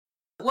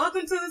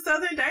Welcome to the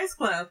Southern Dice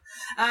Club.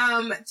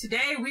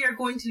 Today we are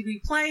going to be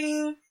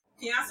playing...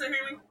 Can y'all still hear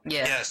me?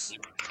 Yeah. Yes.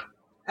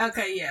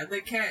 Okay, yeah,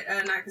 the cat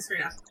knocked the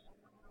screen off.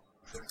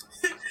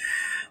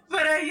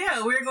 But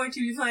yeah, we're going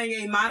to be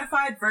playing a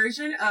modified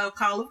version of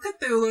Call of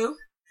Cthulhu.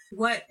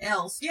 What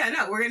else? Yeah,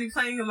 no, we're going to be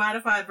playing a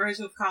modified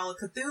version of Call of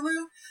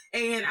Cthulhu,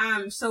 and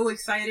I'm so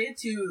excited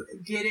to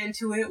get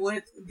into it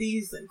with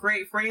these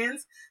great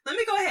friends. Let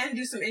me go ahead and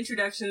do some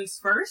introductions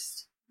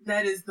first.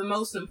 That is the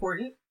most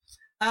important.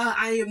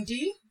 I am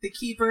Dee, the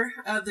keeper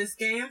of this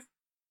game,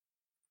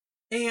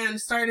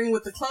 and starting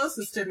with the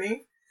closest to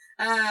me,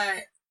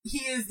 he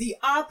is the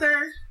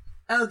author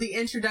of the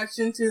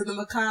introduction to the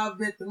Macabre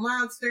Myth of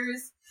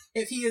Monsters.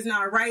 If he is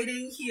not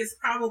writing, he is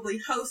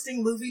probably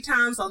hosting movie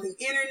times on the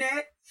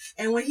internet.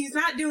 And when he's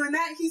not doing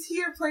that, he's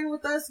here playing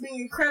with us, being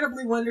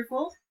incredibly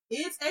wonderful.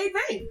 It's Aid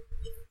Vane.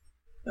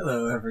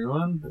 Hello,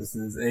 everyone. This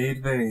is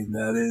Aid Vane.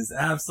 That is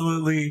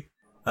absolutely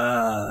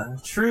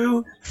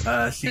true.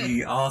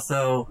 She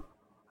also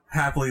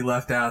happily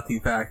left out the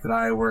fact that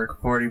I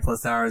work 40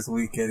 plus hours a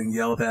week getting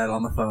yelled at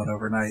on the phone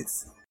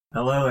overnights.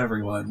 Hello,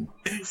 everyone.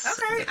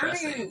 Okay, I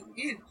mean,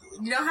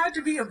 you don't have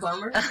to be a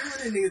bummer.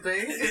 Doing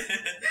anything.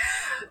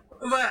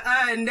 But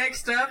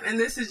next up, and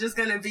this is just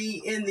going to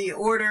be in the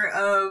order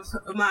of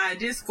my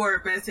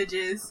Discord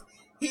messages,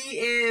 he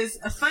is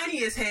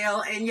funny as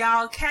hell, and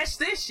y'all catch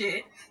this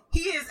shit.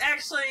 He is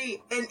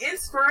actually an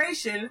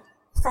inspiration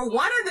for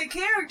one of the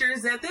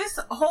characters that this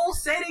whole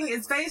setting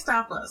is based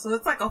off of. So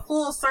it's like a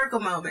full circle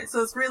moment.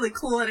 So it's really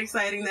cool and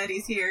exciting that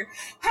he's here.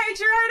 Hey,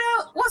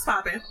 Gerardo, what's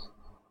poppin'?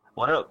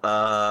 What up?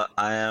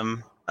 I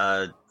am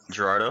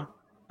Gerardo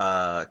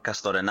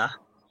Castorena,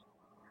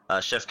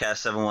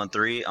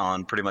 ChefCast713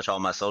 on pretty much all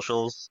my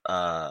socials.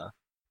 I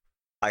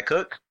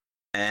cook,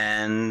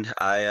 and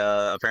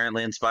I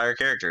apparently inspire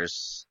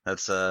characters.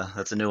 That's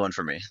a new one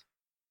for me.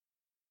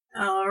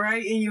 All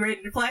right, and you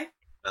ready to play?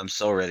 I'm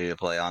so ready to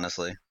play,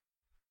 honestly.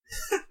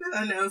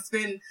 I know, it's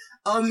been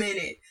a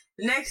minute.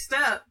 Next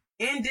up,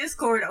 in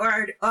Discord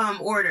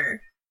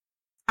order,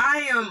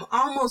 I am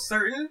almost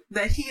certain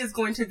that he is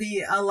going to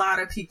be a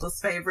lot of people's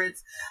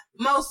favorites,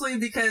 mostly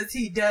because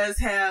he does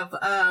have,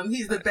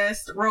 he's the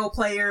best role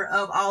player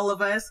of all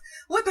of us,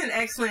 with an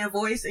excellent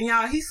voice, and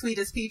y'all, he's sweet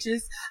as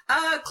peaches.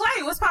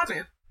 Clay, what's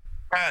poppin'?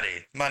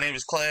 Howdy. My name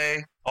is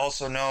Clay,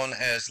 also known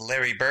as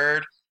Larry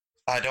Bird.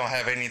 I don't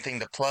have anything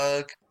to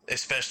plug,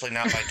 especially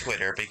not my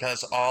Twitter,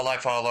 because all I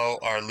follow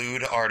are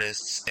lewd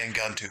artists and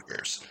gun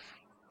tubers.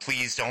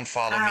 Please don't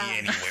follow me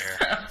anywhere.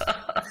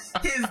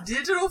 His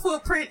digital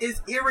footprint is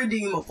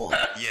irredeemable.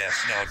 Yes,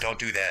 no, don't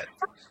do that.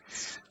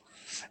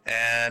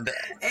 And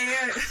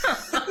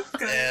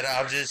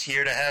I'm just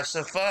here to have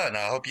some fun.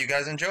 I hope you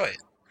guys enjoy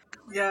it.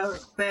 Yeah,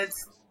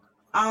 that's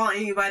all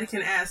anybody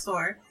can ask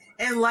for.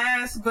 And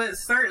last but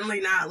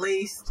certainly not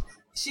least,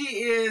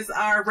 she is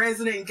our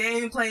resident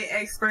gameplay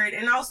expert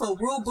and also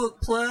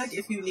rulebook plug.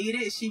 If you need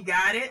it, she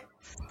got it.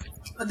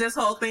 This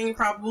whole thing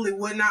probably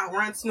would not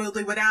run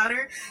smoothly without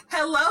her.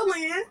 Hello,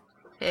 Lynn.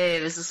 Hey,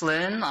 this is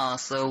Lynn,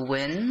 also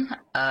Win.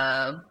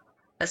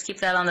 Let's keep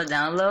that on the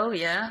down low,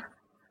 yeah?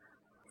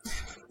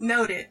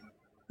 Noted.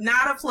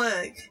 Not a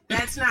plug.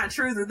 That's not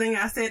true, the thing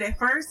I said at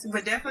first,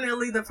 but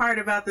definitely the part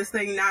about this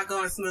thing not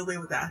going smoothly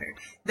without her.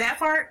 That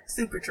part,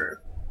 super true.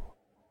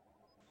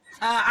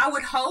 I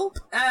would hope,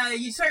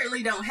 you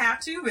certainly don't have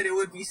to, but it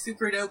would be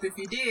super dope if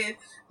you did,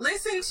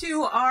 listen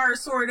to our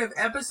sort of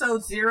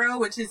episode 0,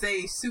 which is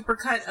a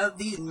supercut of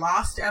the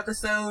Lost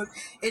episode.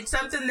 It's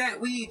something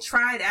that we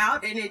tried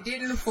out, and it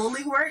didn't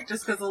fully work,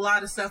 just because a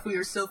lot of stuff we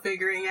were still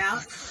figuring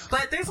out.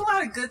 But there's a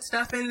lot of good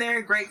stuff in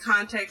there, great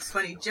context,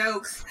 funny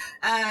jokes,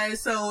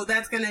 so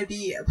that's going to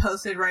be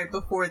posted right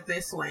before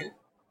this one.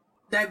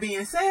 That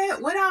being said,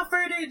 without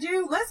further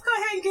ado, let's go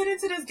ahead and get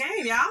into this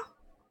game, y'all.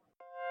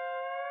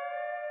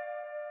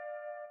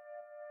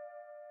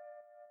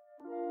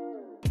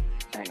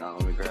 Hang on,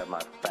 let me grab my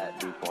fat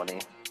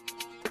D20.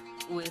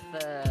 With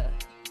the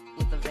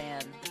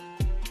van.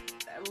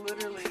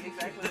 Literally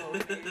exactly what we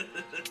did.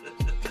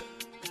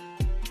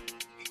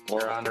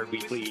 We're on our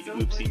weekly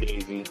oopsie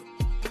daisy.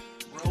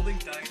 Rolling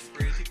dice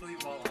frantically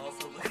while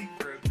also looking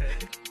for a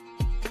pen.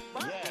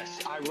 Yes,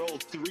 I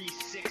rolled 3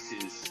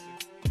 6s.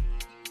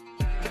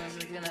 I'm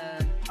just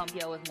gonna pump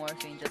you out with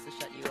morphine just to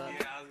shut you up.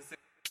 Yeah, I was gonna say.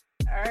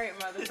 Alright,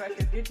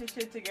 motherfuckers, get your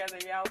shit together,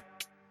 y'all.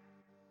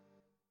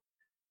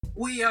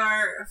 We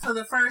are, for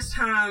the first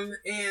time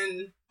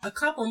in a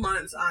couple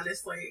months,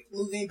 honestly,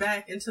 moving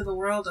back into the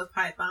world of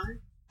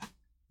Python.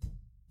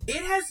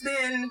 It has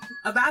been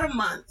about a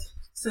month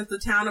since the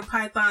town of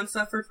Python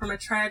suffered from a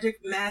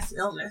tragic mass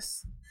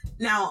illness.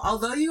 Now,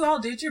 although you all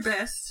did your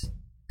best,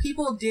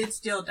 people did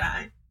still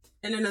die.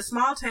 And in a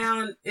small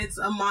town, it's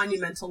a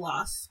monumental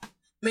loss.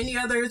 Many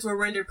others were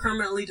rendered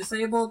permanently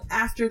disabled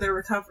after their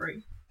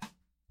recovery.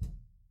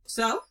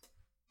 So,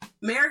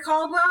 Mayor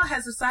Caldwell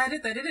has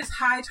decided that it is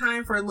high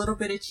time for a little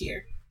bit of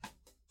cheer.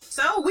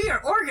 So we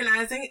are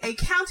organizing a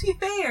county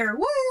fair.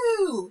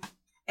 Woo!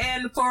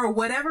 And for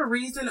whatever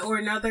reason or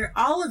another,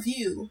 all of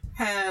you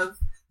have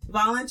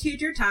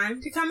volunteered your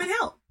time to come and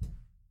help.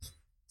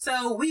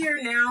 So we are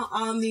now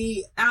on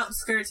the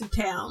outskirts of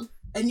town,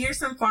 near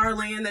some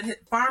farmland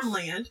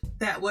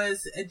that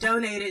was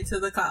donated to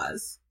the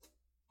cause.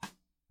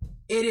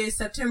 It is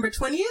September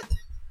 20th,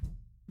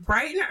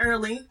 bright and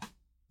early,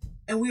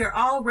 and we are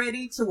all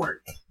ready to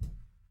work.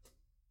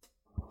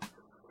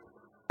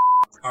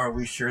 Are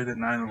we sure that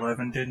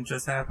 9/11 didn't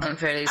just happen? I'm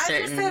fairly I just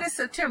certain. said it's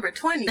September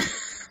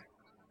 20th.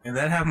 And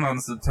that happened on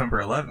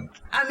September 11th.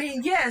 I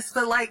mean, yes,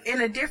 but like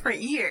in a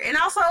different year. And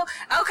also,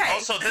 okay.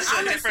 Also, this is I'm a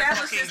gonna different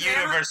establish fucking this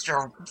now. universe. You're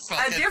A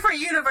fucking... different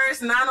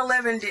universe,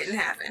 9/11 didn't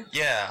happen.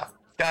 Yeah.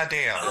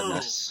 Goddamn.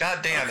 Oh.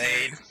 Goddamn,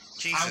 Okay. Aid.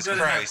 Jesus I'm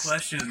gonna Christ. have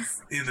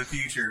questions in the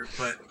future,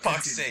 but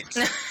Fuck's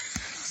continue.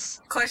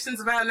 sake. Questions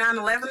about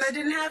 9/11 that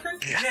didn't happen?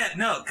 Yeah,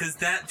 no, because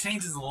that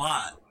changes a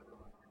lot.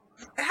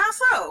 How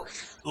so?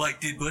 Like,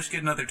 did Bush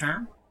get another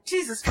term?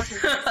 Jesus fucking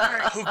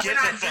Christ. Who We're gives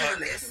not a fuck? doing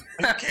this.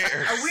 Who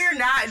cares? We're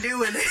not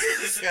doing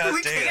this. God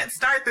We damn. can't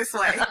start this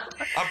way.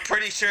 I'm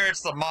pretty sure it's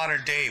the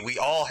modern day. We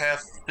all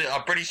have...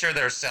 I'm pretty sure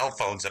there are cell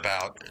phones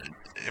about.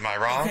 Am I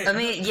wrong? Okay, I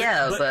mean,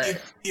 yeah,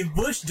 but if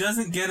Bush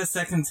doesn't get a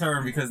second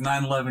term because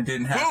 9/11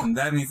 didn't happen,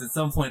 that means at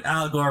some point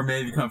Al Gore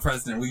may become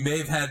president. We may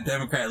have had a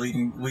Democrat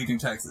leading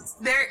Texas.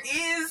 There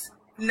is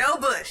no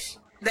Bush.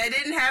 That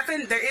didn't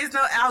happen. There is no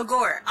Al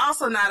Gore.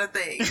 Also not a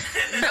thing.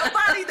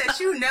 Nobody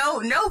that you know,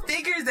 no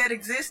figures that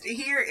exist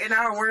here in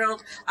our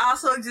world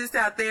also exist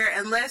out there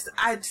unless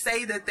I'd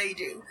say that they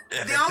do.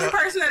 Yeah, The only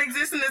person that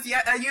exists in this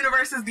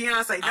universe is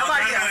Beyonce.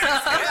 Nobody else.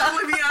 It's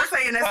only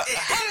Beyonce and that's it.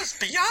 How is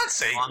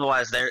Beyonce?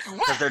 Otherwise,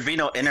 because there'd be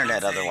no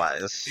internet Beyonce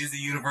otherwise. is a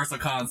universal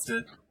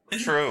constant.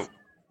 True.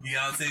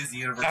 Beyonce is the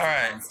universal All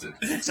right.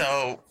 constant.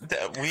 So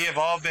we have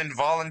all been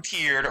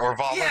volunteered or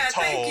Yeah,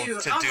 thank you.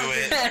 voluntold to Oh do my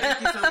it. goodness,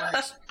 thank you so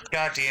much.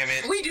 God damn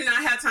it. We do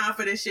not have time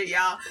for this shit,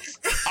 y'all.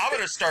 I'm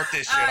gonna start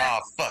this shit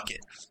off. Fuck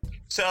it.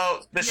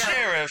 So the Yeah.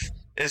 sheriff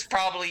is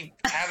probably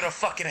having a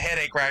fucking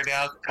headache right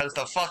now because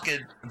the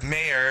fucking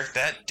mayor,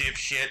 that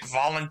dipshit,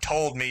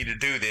 voluntold me to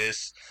do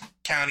this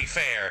county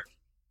fair.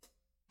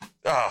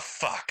 Oh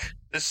fuck.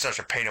 This is such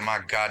a pain in my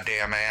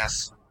goddamn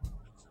ass.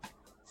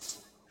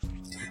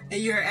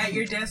 And you're at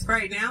your desk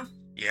right now?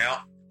 Yeah.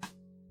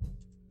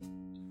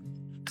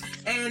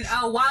 And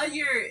while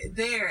you're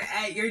there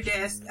at your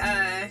desk,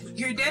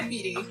 your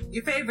deputy,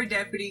 your favorite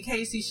deputy,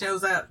 Casey,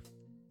 shows up.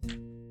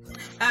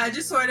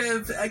 Just sort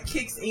of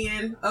kicks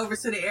in over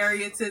to the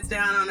area, sits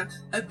down on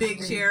a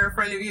big chair in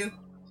front of you.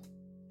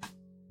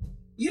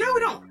 You know, we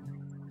don't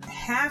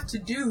have to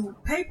do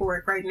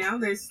paperwork right now.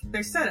 There's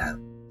set up.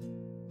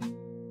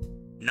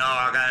 No,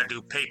 I gotta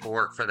do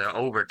paperwork for the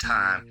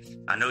overtime.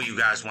 I know you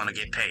guys want to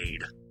get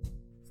paid.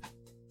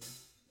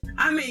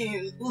 I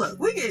mean, look,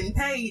 we're getting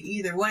paid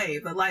either way,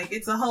 but like,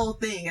 it's a whole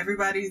thing.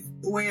 Everybody's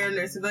wearing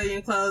their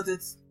civilian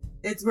clothes.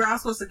 We're all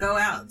supposed to go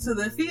out to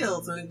the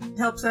fields and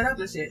help set up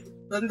and shit.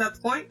 Wasn't that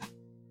the point?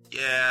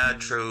 Yeah,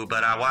 true,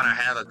 but I want to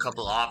have a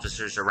couple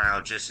officers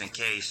around just in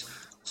case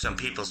some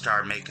people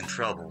start making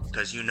trouble.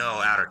 Because you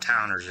know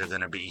out-of-towners are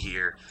going to be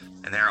here,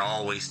 and they're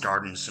always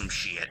starting some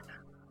shit.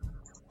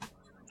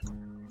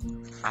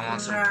 I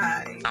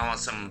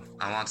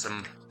want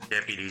some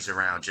deputies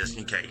around just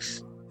in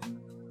case.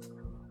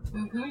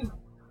 Mm-hmm.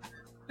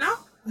 No,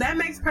 that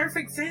makes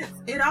perfect sense.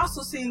 It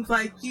also seems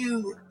like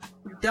you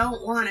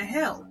don't want to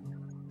help.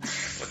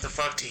 What the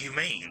fuck do you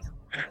mean?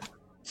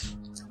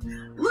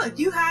 Look,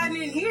 you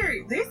hiding in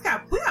here. We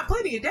got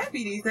plenty of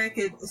deputies that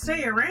could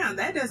stay around.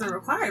 That doesn't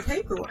require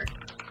paperwork.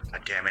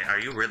 God damn it,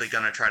 are you really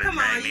going to try to Come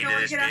drag on, me you to don't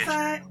want this to get bitch?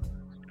 outside?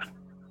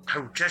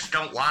 I just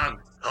don't want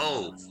to.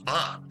 Oh,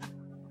 fuck.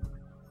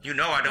 You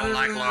know I don't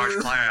like large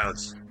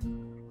clouds.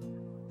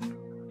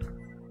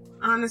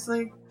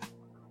 Honestly,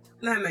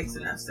 that makes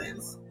enough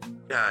sense.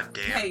 God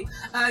damn. Hey,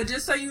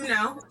 just so you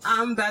know,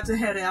 I'm about to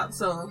head out,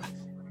 so...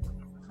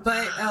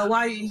 But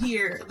while you're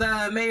here,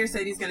 the mayor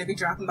said he's going to be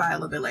dropping by a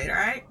little bit later,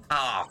 alright?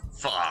 Oh,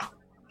 fuck.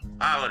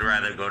 I would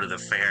rather go to the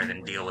fair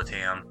than deal with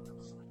him.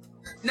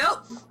 Nope,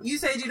 you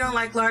said you don't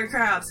like large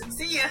crowds.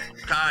 See ya!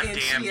 God And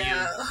damn she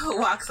you.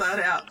 walks on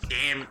out.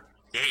 Damn it.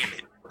 Damn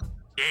it.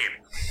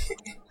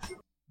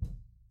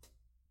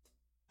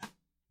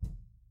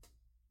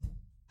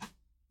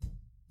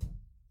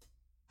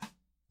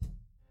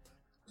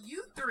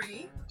 You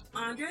three,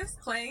 Andres,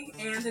 Clay,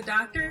 and the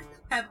doctor,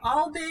 have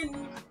all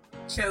been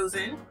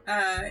chosen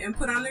and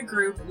put on a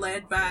group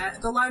led by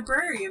the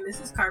librarian,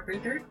 Mrs.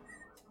 Carpenter,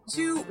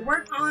 to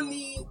work on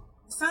the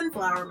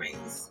sunflower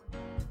maze.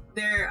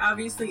 There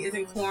obviously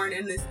isn't corn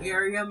in this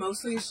area.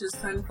 Mostly it's just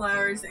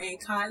sunflowers and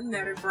cotton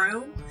that are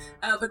grown.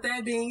 But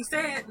that being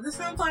said, the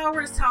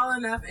sunflower is tall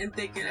enough and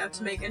thick enough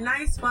to make a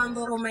nice, fun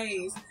little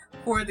maze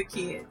for the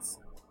kids.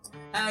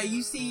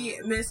 You see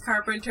Miss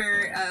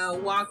Carpenter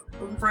walk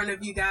in front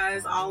of you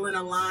guys all in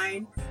a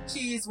line.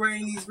 She's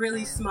wearing these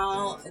really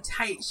small,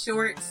 tight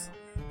shorts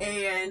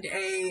and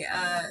a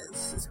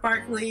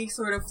sparkly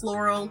sort of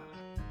floral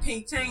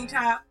pink tank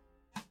top.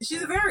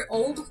 She's a very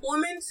old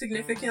woman,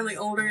 significantly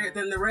older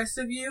than the rest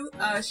of you.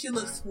 She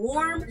looks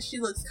warm, she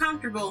looks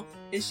comfortable,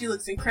 and she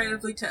looks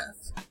incredibly tough.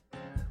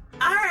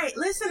 Alright,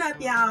 listen up,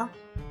 y'all.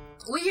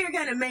 We are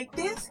gonna make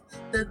this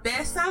the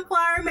best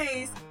sunflower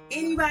maze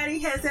anybody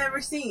has ever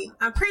seen.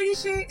 I'm pretty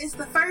sure it's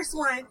the first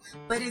one,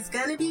 but it's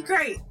gonna be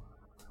great.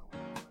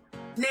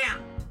 Now,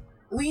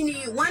 we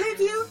need one of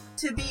you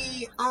to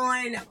be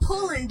on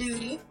pulling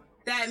duty.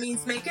 That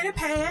means making a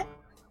pad.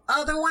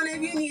 Other one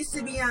of you needs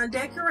to be on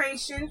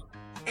decoration.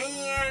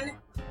 And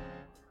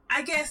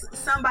I guess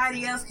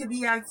somebody else could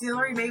be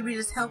auxiliary, maybe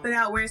just helping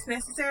out where it's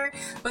necessary.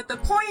 But the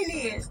point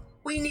is,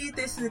 we need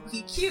this to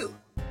be cute,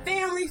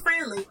 family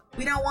friendly.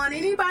 We don't want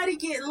anybody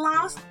getting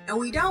lost, and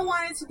we don't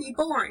want it to be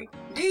boring.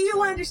 Do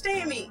you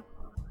understand me?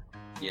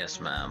 Yes,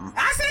 ma'am.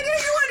 I said, do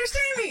you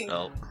understand me?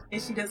 Oh.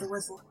 And she doesn't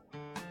whistle.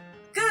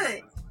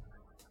 Good.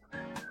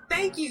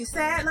 Thank you,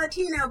 sad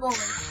Latino boy.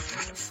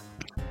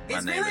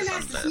 It's name really is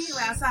nice to Andres. see you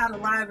outside the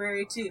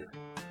library, too.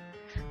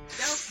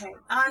 Okay,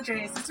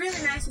 Andres, it's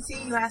really nice to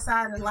see you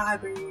outside the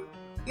library.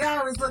 You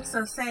always look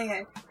so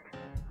sad.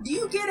 Do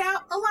you get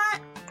out a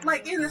lot?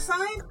 Like in the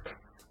sun?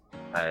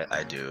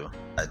 I do.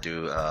 I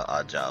do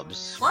odd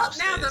jobs. Well, most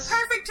now's days. the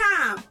perfect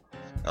time.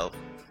 Oh.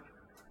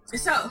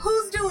 So,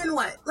 who's doing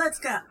what? Let's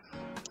go.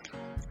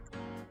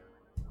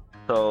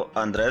 So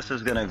Andres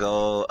is gonna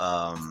go,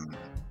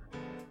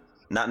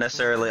 not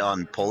necessarily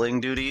on pulling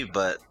duty,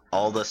 but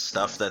all the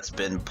stuff that's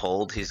been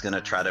pulled, he's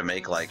gonna try to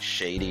make like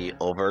shady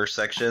over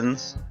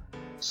sections,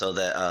 so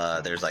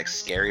that there's like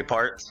scary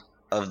parts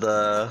of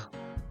the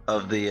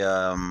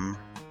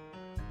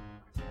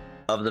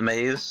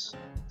maze,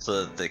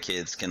 so that the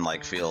kids can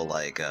like feel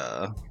like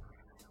a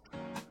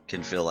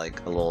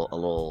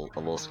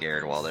little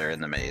scared while they're in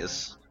the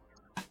maze,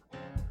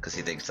 because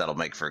he thinks that'll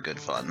make for good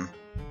fun.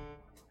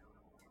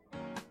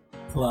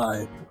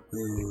 Clyde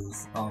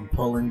is on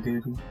pulling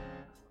duty.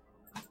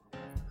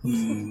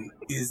 He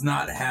is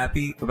not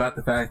happy about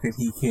the fact that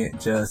he can't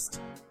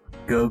just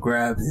go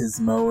grab his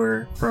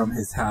mower from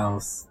his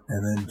house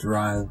and then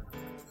drive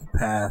a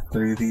path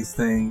through these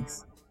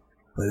things.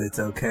 But it's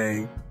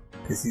okay,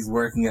 because he's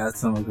working out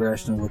some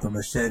aggression with a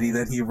machete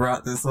that he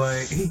brought this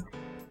way.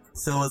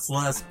 So it's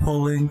less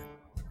pulling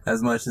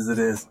as much as it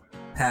is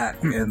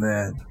hack and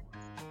then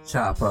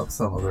chop up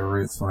some of the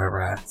roots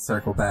whenever I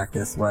circle back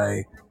this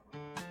way.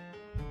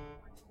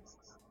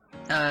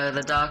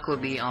 The doc will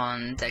be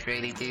on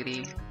decorating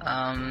duty.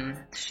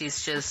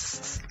 She's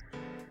just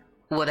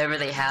whatever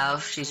they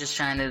have. She's just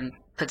trying to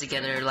put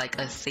together like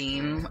a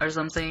theme or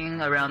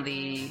something around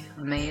the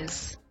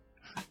maze.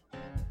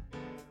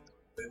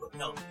 Wait, what the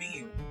hell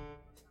theme?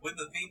 Wouldn't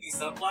the theme be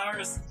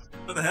sunflowers?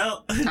 What the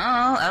hell?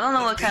 I don't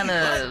know what kind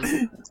of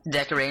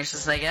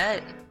decorations they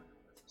got.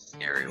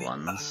 Scary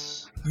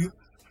ones.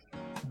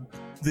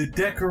 The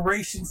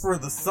decoration for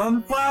the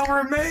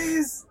sunflower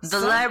maze? The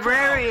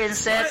librarian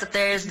said that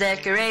there's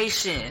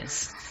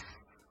decorations.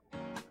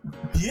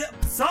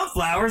 Yep,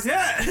 sunflowers,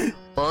 yeah!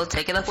 Well,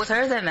 take it up with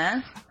her then,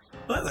 man.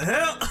 What the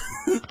hell?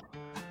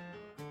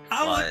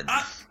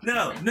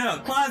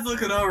 No, Clyde's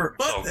looking over.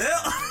 What the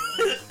hell?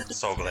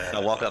 So glad. I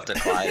walk up to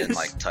Clyde and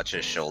like touch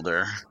his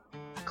shoulder.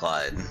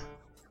 Clyde,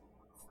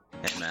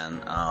 hey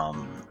man, I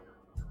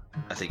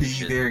think Be you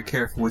should. very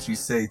careful what you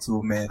say to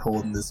a man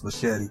holding this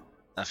machete.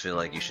 I feel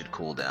like you should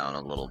cool down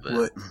a little bit.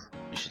 What?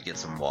 You should get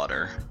some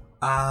water.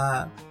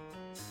 I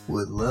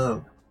would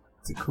love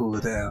to cool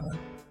down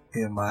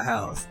in my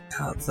house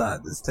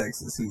outside this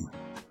Texas heat.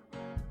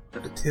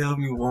 But to tell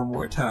me one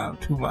more time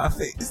to my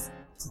face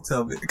to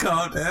tell me to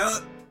calm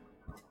down,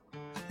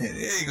 and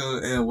it ain't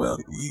gonna end well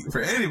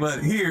for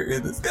anybody here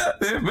in this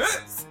goddamn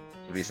mess.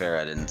 To be fair,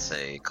 I didn't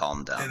say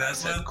calm down. And I that's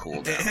said when,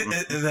 cool down.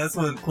 and that's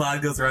when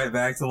Clyde goes right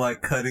back to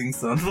like cutting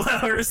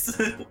sunflowers.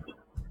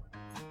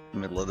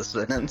 Middle of the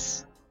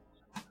sentence.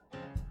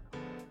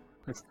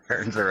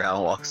 Turns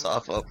around, walks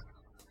off. Oh.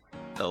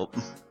 Nope.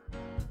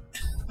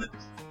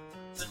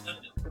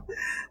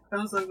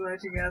 I'm so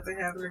glad you guys are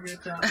having a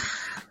good time.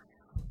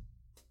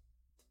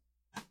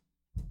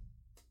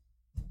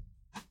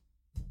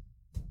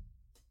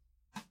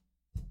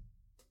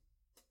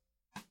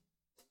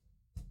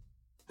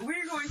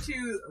 We're going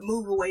to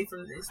move away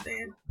from this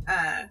then.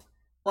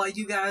 While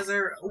you guys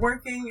are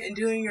working and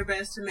doing your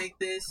best to make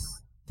this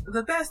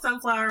the best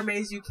sunflower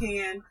maze you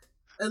can,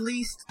 at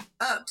least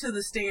up to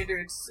the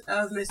standards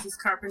of Mrs.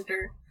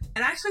 Carpenter.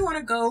 And I actually want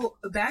to go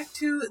back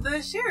to the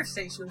sheriff's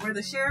station, where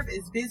the sheriff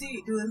is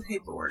busy doing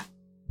paperwork.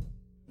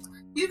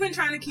 You've been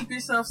trying to keep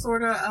yourself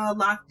sort of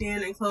locked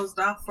in and closed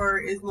off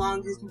for as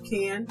long as you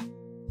can,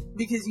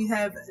 because you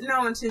have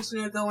no intention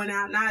of going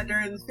out, not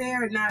during the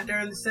fair, not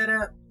during the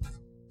setup,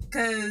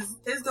 because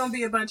there's going to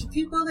be a bunch of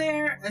people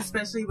there,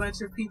 especially a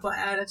bunch of people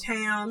out of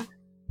town,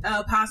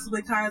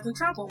 possibly cars in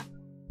trouble.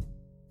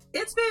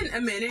 It's been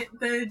a minute.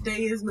 The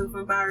day is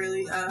moving by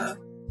really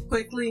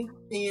quickly,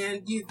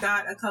 and you've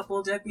got a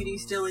couple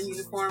deputies still in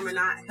uniform and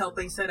not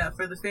helping set up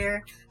for the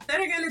fair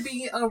that are going to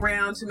be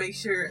around to make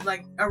sure,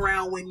 like,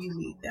 around when you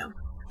need them.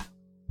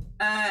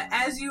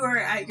 As you are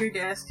at your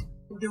desk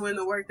doing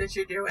the work that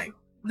you're doing,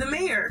 the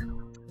mayor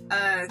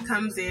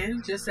comes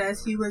in just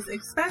as he was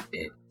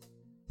expected.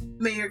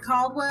 Mayor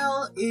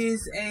Caldwell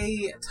is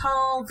a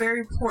tall,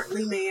 very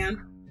portly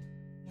man.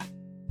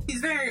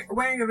 He's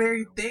wearing a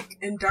very thick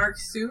and dark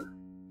suit,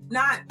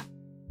 not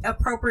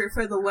appropriate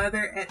for the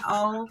weather at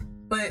all,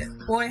 but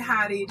boy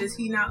howdy does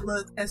he not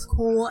look as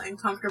cool and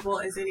comfortable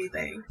as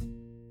anything.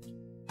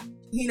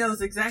 He knows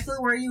exactly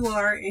where you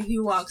are and he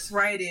walks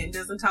right in,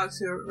 doesn't talk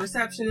to a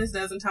receptionist,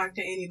 doesn't talk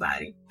to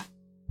anybody.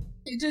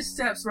 He just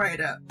steps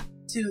right up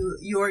to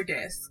your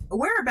desk.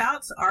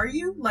 Whereabouts are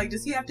you? Like,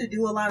 does he have to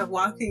do a lot of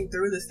walking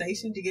through the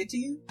station to get to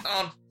you?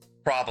 I'm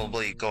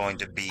probably going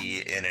to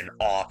be in an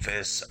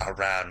office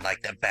around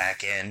like the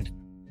back end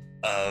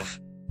of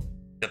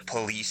the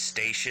police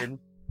station.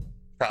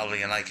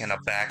 Probably in a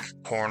back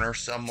corner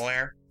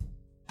somewhere.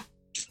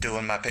 Just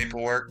doing my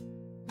paperwork.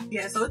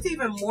 Yeah, so it's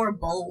even more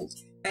bold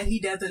that he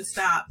doesn't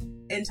stop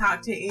and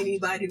talk to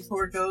anybody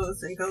before it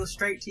goes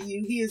straight to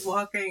you. He is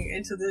walking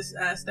into this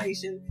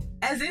station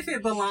as if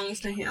it belongs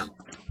to him.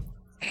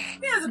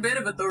 He has a bit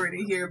of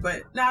authority here,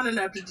 but not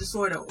enough to just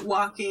sort of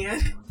walk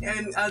in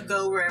and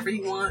go wherever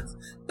he wants.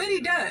 But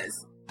he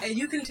does. And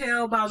you can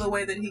tell by the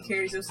way that he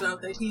carries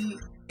himself that he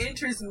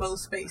enters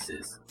most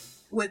spaces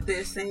with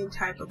this same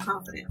type of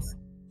confidence.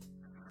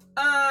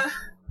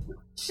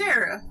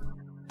 Sheriff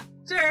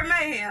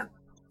Mayhem.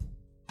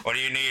 What do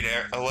you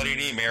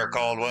need, Mayor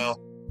Caldwell?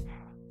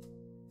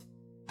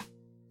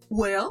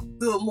 Well,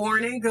 good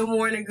morning.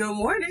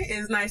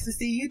 It's nice to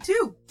see you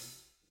too.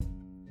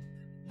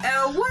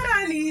 What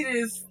I need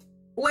is,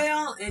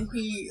 and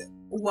he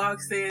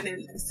walks in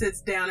and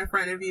sits down in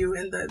front of you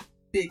in the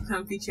big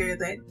comfy chair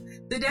that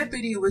the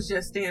deputy was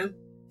just in.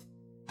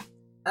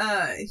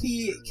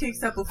 He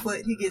kicks up a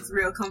foot. He gets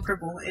real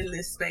comfortable in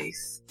this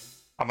space.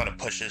 I'm gonna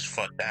push his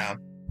foot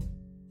down.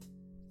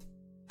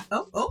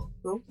 Oh.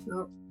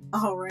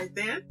 All right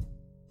then.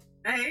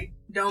 Hey,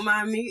 don't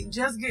mind me.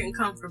 Just getting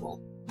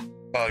comfortable.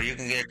 Oh, you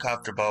can get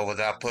comfortable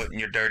without putting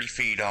your dirty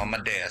feet on my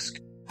desk.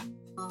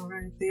 All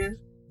right then.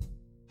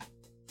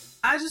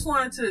 I just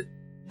wanted to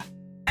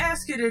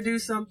ask you to do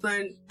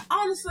something.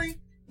 Honestly,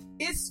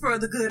 it's for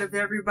the good of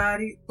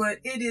everybody, but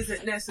it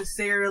isn't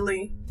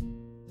necessarily,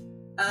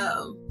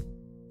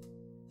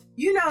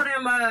 you know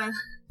them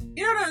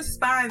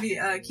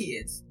Spivey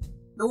kids,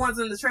 the ones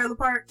in the trailer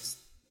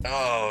parks.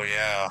 Oh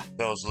yeah,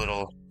 those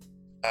little,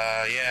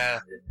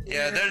 yeah,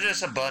 they're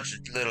just a bunch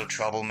of little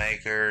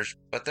troublemakers,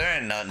 but they're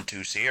in nothing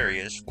too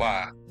serious.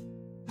 Why?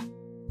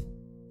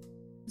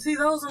 See,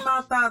 those are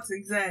my thoughts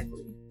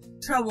exactly.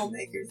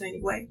 Troublemakers,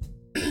 anyway.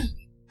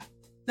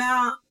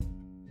 Now,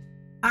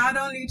 I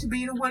don't need to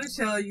be the one to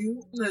tell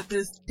you that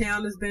this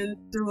town has been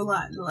through a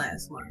lot in the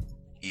last month.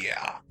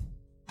 Yeah.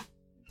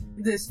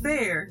 This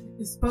fair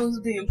is supposed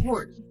to be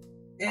important.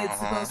 It's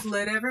supposed to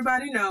let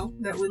everybody know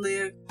that we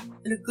live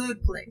in a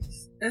good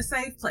place, a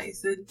safe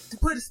place, and to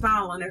put a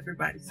smile on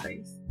everybody's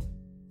face.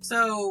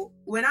 So,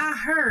 when I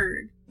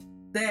heard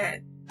that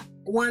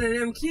one of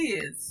them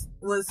kids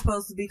was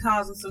supposed to be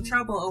causing some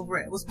trouble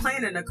was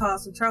planning to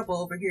cause some trouble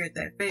over here at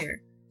that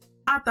fair,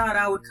 I thought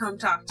I would come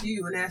talk to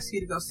you and ask you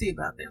to go see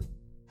about them.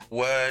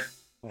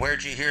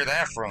 Where'd you hear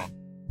that from?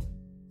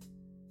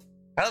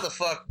 How the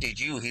fuck did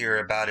you hear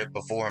about it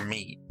before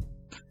me?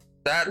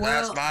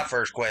 That's my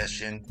first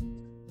question.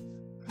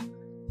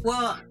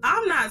 Well,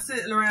 I'm not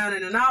sitting around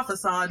in an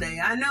office all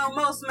day. I know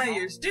most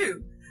mayors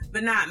do,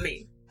 but not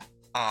me.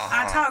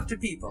 I talk to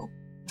people.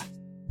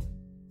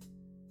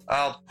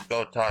 I'll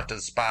go talk to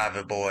the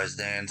Spivey boys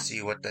then,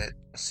 see what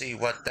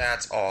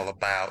that's all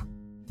about.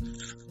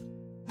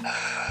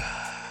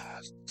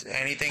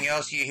 Anything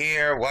else you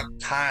hear? What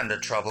kind of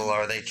trouble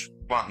are they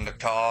wanting to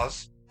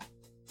cause?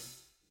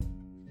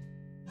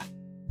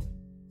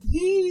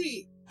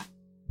 He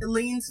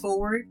leans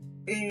forward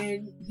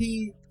and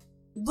he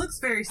looks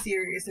very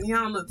serious, and he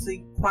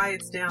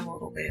quiets down a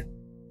little bit.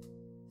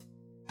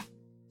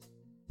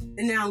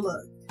 And now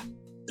look.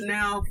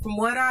 Now, from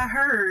what I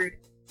heard,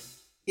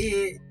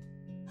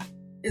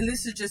 and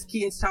this is just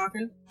kids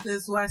talking.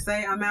 This is what I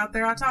say. I'm out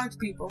there. I talk to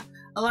people.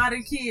 A lot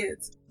of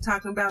kids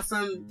talking about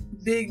some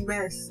big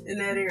mess in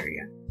that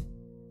area.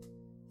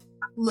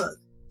 Look,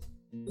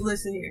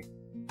 listen here.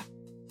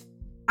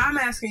 I'm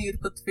asking you to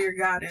put the fear of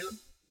God in them.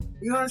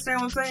 You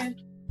understand what I'm saying?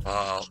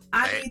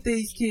 I need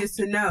these kids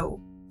to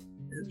know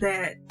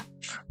that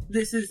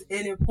this is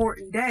an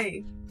important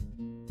day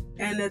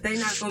and that they're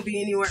not going to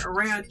be anywhere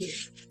around here.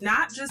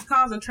 Not just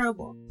causing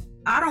trouble.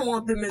 I don't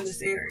want them in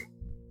this area.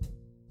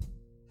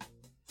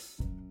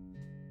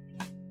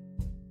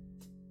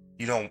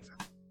 You don't...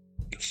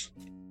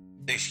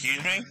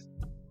 Excuse me?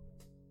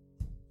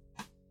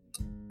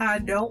 I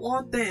don't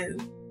want them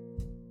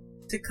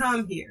to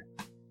come here.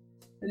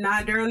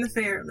 Not during the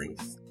fair, at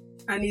least.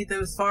 I need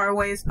them as far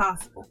away as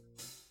possible.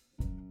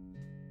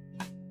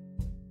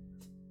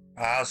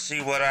 I'll see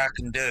what I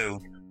can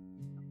do.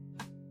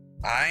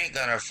 I ain't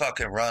gonna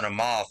fucking run them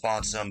off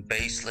on some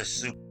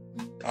baseless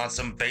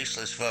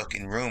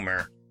fucking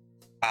rumor.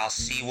 I'll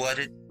see what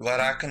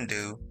I can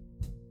do,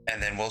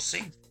 and then we'll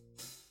see.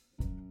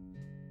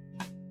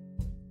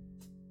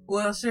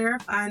 Well,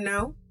 Sheriff, I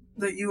know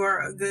that you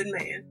are a good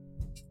man,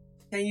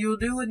 and you'll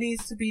do what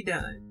needs to be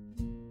done.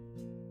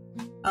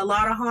 A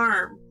lot of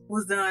harm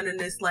was done in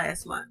this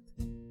last month.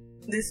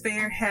 this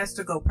fair has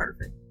to go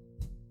perfect.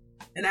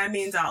 And that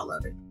means all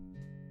of it.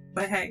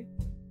 But hey,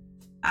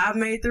 I've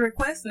made the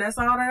request and that's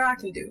all that I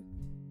can do.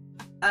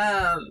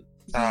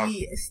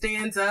 He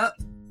stands up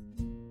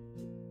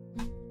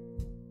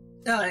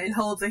and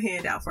holds a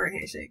hand out for a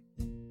handshake.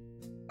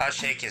 I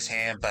shake his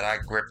hand, but I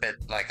grip it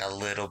like a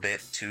little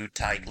bit too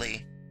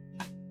tightly.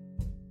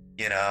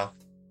 You know,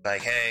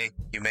 like, hey,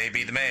 you may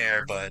be the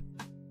mayor, but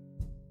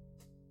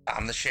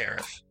I'm the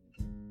sheriff.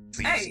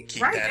 Please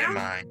keep that in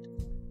mind.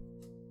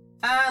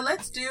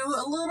 Let's do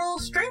a little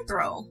strength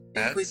roll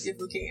if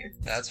we can.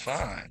 That's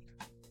fine.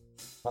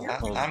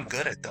 I'm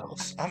good at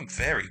those. I'm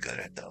very good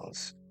at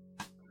those.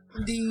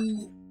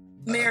 The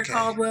Mayor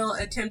Caldwell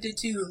attempted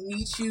to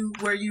meet you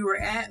where you were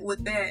at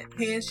with that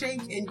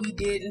handshake, and he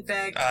did, in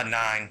fact,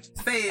 9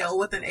 fail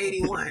with an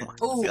 81.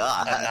 Oh,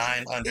 God.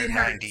 A 9 under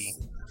 90.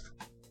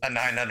 A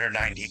 9 under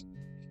 90.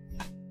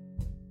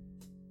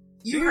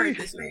 You heard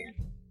this man.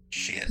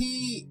 Shit.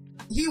 He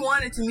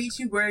wanted to meet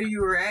you where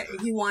you were at, and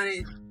he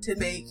wanted to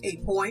make a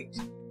point,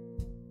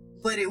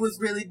 but it was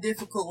really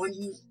difficult when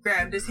you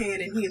grabbed his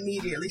hand and he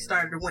immediately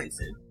started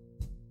wincing.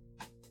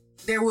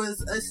 There was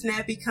a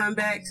snappy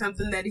comeback,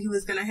 something that he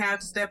was going to have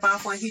to step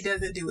off on. He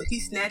doesn't do it. He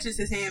snatches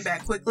his hand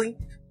back quickly,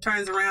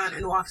 turns around,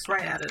 and walks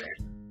right out of there.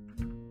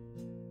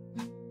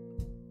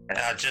 And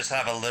I just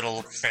have a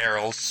little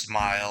feral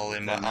smile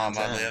on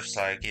my lips,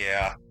 like,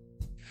 yeah.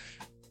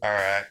 All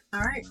right.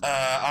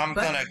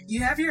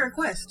 You have your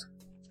request.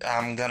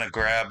 I'm gonna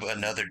grab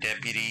another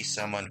deputy,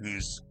 someone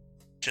who's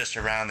just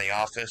around the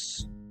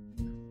office,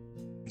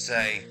 and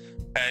say,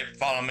 "Hey,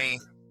 follow me.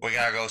 We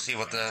gotta go see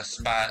what the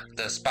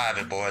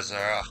Spivey boys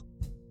are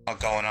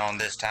going on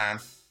this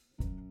time."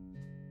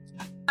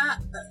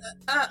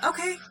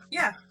 Okay,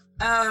 yeah.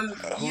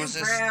 Who's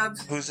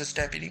this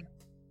deputy?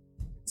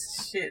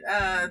 Shit,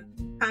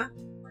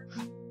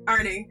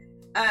 Arnie.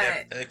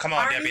 Come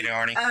on, Arnie, Deputy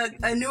Arnie.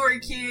 A newer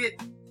kid.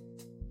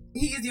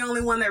 He's the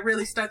only one that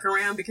really stuck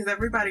around because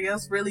everybody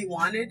else really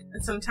wanted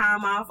some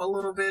time off, a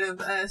little bit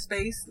of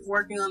space.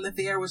 Working on the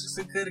fair was just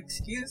a good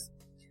excuse.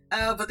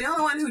 But the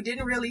only one who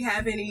didn't really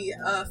have any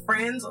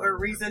friends or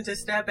reason to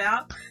step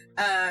out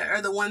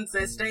are the ones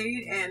that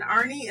stayed, and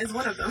Arnie is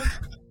one of them.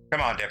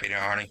 Come on, Deputy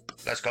Arnie.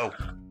 Let's go.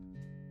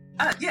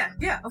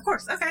 Yeah, of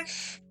course. Okay.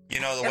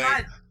 You know the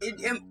way.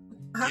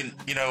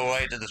 You know the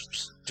way to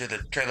the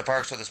trailer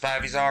parks where the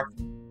Spivies are?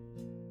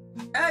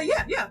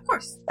 Yeah, of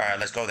course. All right,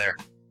 let's go there.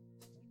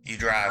 You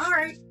drive. All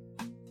right.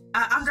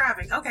 I'm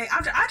driving. Okay,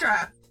 I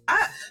drive.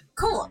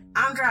 Cool.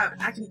 I'm driving.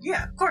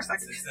 Of course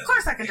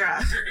I can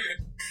drive.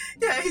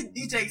 Yeah,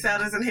 he takes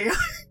out his inhaler.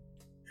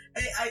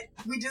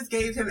 We just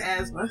gave him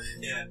asthma.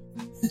 Yeah.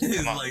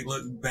 He's like,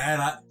 look,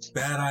 bad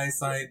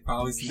eyesight.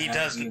 Probably he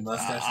doesn't.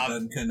 Mustache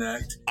doesn't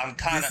connect. I'm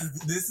kind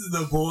of. This is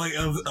the boy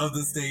of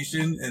the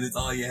station, and it's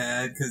all you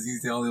had because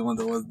he's the only one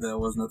that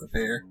wasn't at the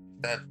fair.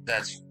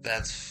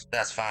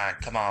 That's fine.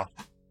 Come on,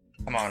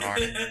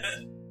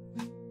 Arnie.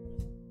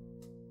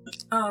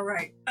 All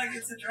right. I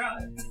get to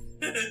drive.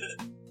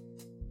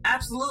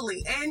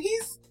 Absolutely, and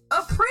he's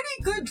a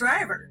pretty good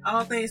driver,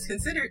 all things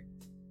considered.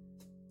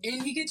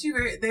 And he gets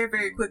you there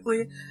very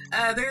quickly.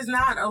 There's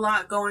not a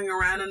lot going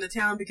around in the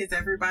town because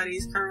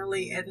everybody's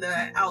currently in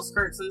the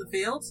outskirts in the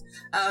fields,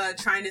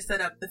 trying to set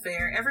up the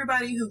fair.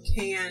 Everybody who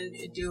can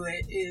do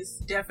it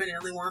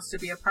definitely wants to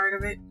be a part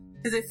of it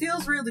because it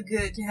feels really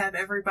good to have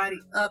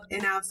everybody up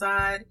and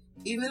outside.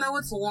 Even though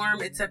it's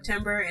warm, it's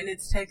September and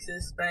it's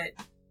Texas, but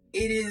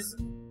it is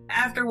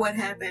after what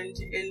happened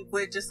and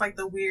with just like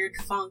the weird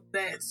funk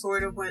that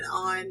sort of went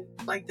on,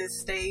 like this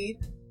stayed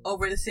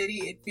over the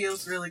city, it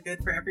feels really good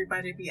for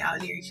everybody to be out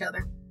near each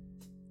other.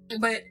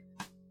 But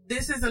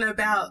this isn't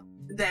about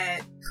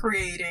that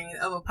creating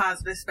of a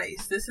positive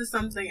space. This is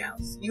something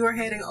else. You are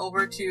heading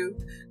over to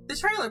the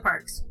trailer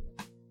parks.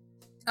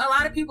 A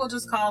lot of people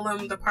just call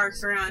them the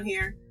parks around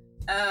here.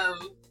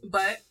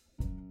 But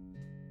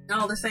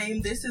all the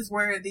same, this is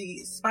where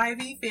the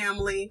Spivey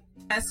family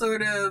has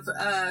sort of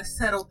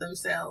settled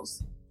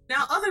themselves.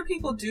 Now, other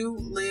people do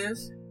live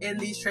in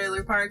these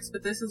trailer parks,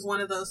 but this is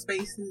one of those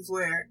spaces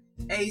where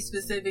a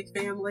specific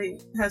family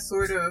has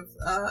sort of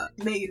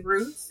made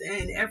roots,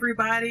 and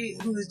everybody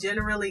who's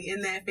generally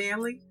in that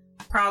family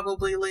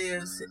probably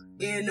lives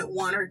in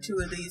one or two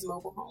of these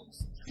mobile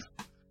homes.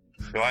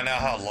 Do I know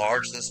how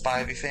large the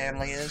Spivey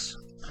family is?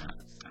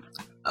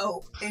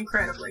 Oh,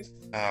 incredibly.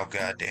 Oh,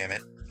 god damn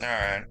it.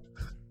 Alright.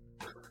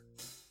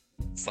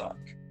 Fuck.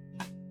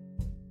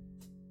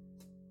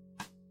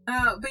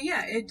 But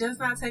yeah, it does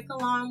not take a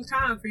long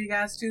time for you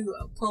guys to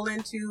pull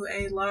into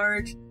a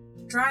large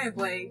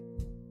driveway.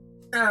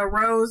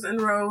 Rows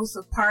and rows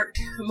of parked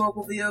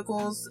mobile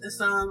vehicles,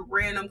 some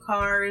random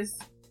cars,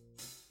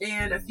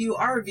 and a few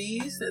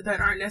RVs that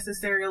aren't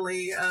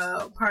necessarily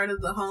part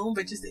of the home,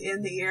 but just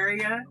in the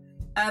area.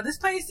 This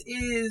place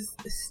is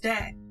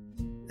stacked.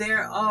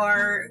 There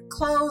are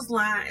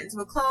clotheslines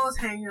with clothes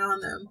hanging on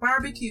them,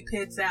 barbecue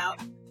pits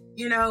out.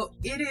 You know,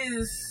 it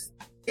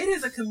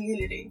is a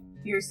community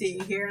you're seeing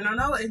here, and I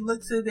know it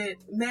looks a bit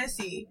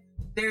messy.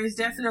 There is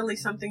definitely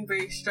something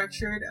very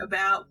structured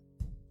about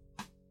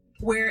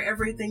where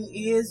everything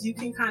is. You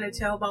can kind of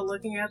tell by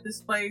looking at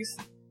this place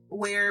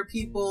where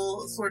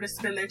people sort of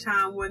spend their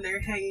time when they're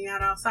hanging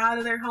out outside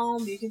of their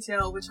home. You can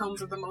tell which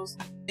homes are the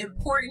most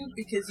important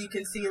because you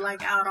can see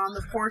like out on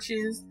the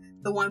porches,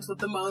 the ones with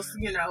the most,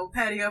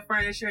 patio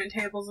furniture and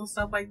tables and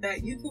stuff like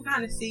that. You can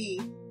kind of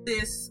see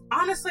this,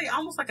 honestly,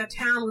 almost like a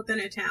town within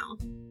a town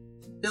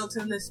built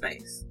in this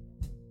space.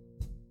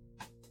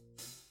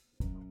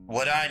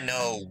 Would I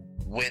know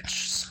which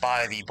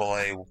Spivey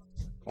boy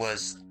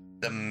was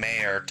the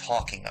mayor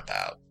talking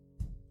about?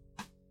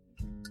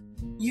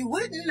 You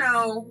wouldn't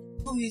know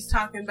who he's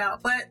talking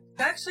about, but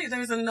actually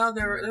there's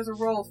a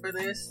role for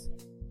this.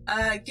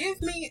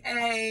 Give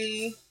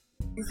me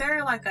is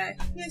there like a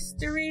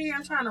history?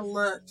 I'm trying to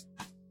look.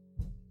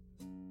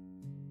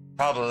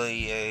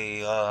 Probably a,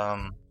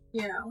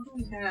 Yeah, what do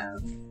we have?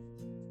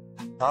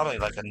 probably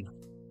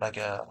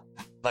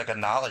like a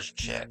knowledge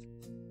check.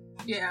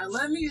 Yeah,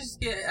 let me just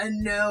get a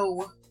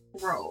no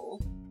roll.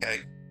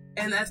 Okay.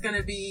 And that's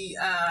gonna be,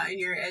 in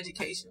your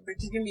education, but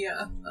just give me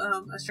a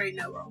straight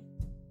no roll.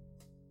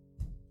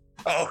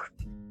 Oh,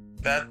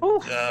 that,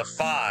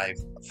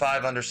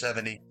 5 under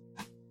 70.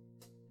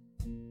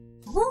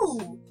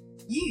 Woo!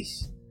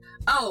 Yeesh.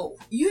 Oh,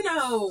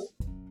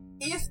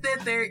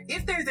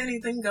 if there's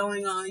anything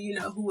going on,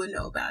 who would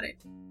know about it.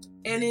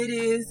 And it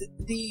is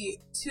the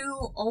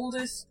two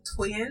oldest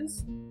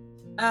twins.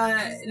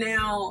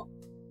 Now,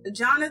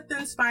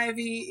 Jonathan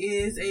Spivey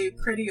is a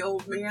pretty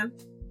old man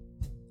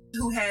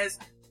who has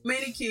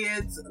many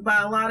kids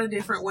by a lot of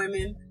different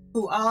women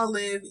who all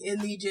live in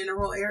the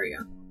general area.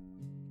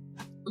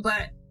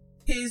 But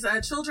his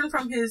children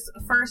from his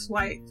first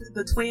wife,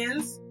 the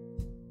twins,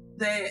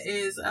 that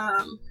is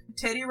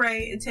Teddy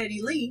Ray and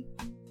Teddy Lee.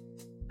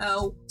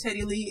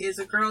 Teddy Lee is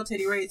a girl,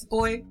 Teddy Ray is a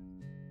boy.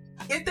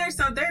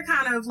 They're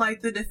kind of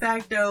like the de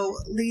facto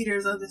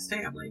leaders of this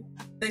family.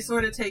 They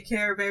sort of take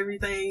care of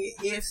everything.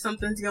 If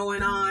something's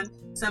going on,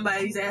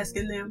 somebody's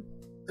asking them.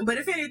 But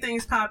if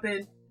anything's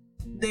popping,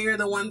 they're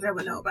the ones that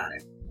would know about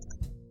it.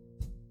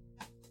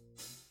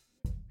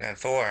 And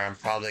Thor, I'm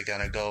probably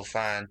gonna go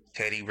find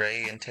Teddy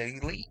Ray and Teddy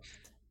Lee.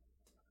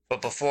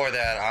 But before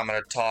that, I'm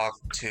gonna talk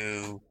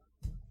to,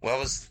 what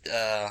was,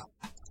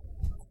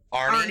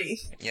 Arnie?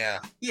 Yeah,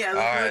 the All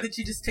one right. that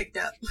you just picked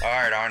up.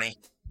 Alright, Arnie.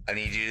 I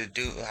need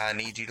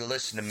you to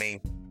listen to me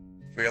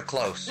real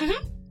close.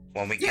 Mhm.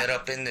 When we get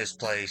up in this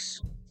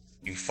place,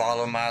 you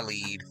follow my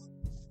lead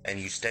and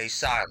you stay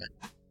silent.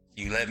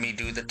 You let me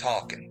do the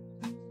talking.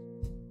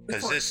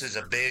 Because this is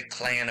a big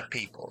clan of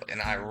people,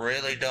 and I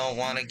really don't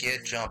want to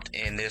get jumped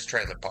in this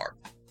trailer park.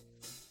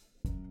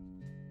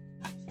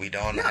 We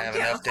don't have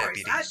enough of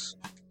course.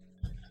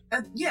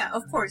 deputies.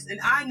 Of course.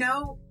 And I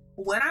know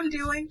what I'm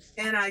doing,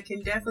 and I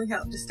can definitely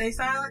help. Just stay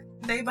silent,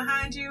 stay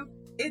behind you.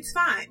 It's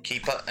fine.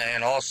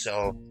 And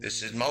also,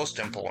 this is most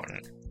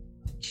important,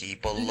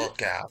 keep a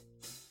lookout.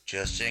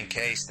 Just in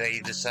case they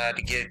decide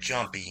to get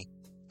jumpy,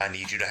 I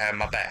need you to have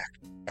my back.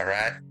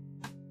 Alright?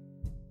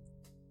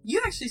 You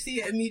actually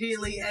see it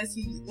immediately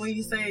when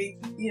you say,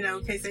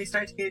 in case they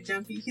start to get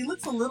jumpy. He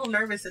looks a little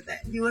nervous at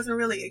that. He wasn't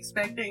really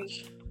expecting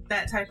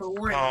that type of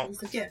warning. No.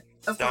 He's like, yeah,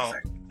 of course,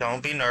 sir.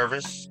 Don't be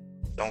nervous.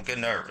 Don't get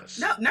nervous.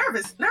 No,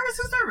 nervous? Nervous?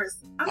 Who's nervous?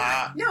 I'm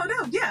not. No,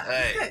 yeah,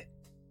 Hey. it's good.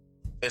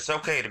 It's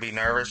okay to be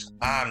nervous.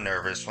 I'm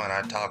nervous when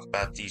I talk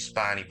about these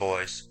Spiny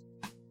boys.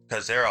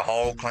 Because they're a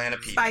whole clan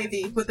of people.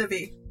 Spivey with a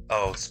V.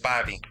 Oh,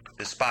 Spivey.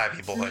 The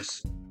Spivey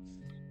boys.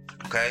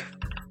 Okay?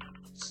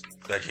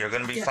 But you're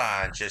gonna be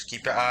fine. Just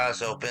keep your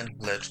eyes open,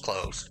 lips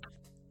closed.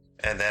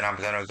 And then I'm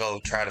gonna go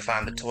try to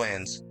find the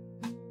twins.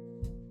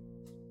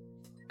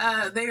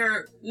 They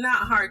are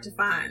not hard to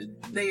find.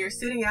 They are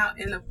sitting out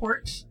in the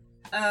porch.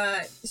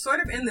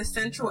 Sort of in the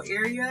central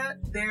area.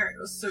 They're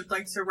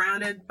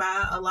surrounded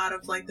by a lot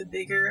of the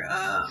bigger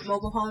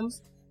mobile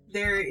homes.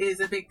 There is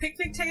a big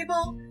picnic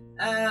table,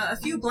 a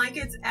few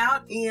blankets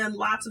out, and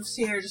lots of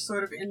chairs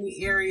sort of in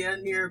the area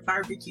near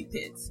barbecue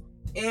pits.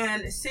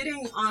 And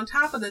sitting on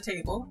top of the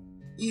table,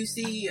 you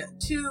see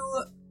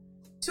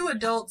two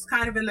adults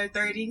kind of in their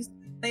 30s.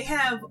 They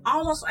have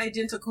almost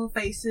identical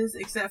faces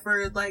except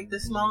for the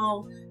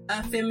small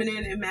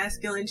feminine and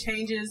masculine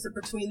changes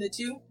between the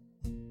two.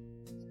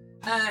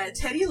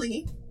 Teddy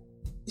Lee,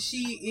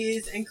 she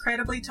is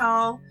incredibly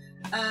tall,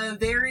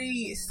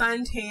 very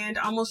suntanned,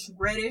 almost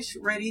reddish,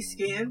 ruddy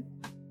skin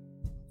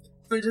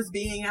for just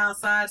being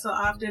outside so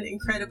often,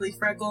 incredibly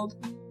freckled.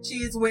 She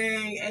is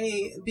wearing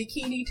a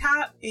bikini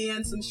top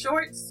and some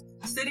shorts.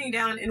 Sitting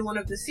down in one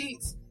of the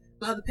seats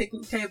by the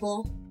picnic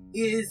table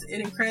is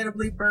an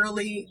incredibly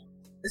burly,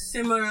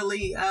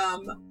 similarly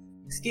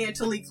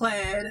scantily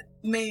clad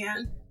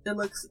man that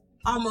looks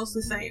almost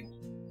the same.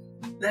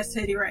 That's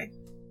Teddy Ray.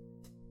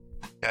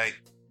 Okay?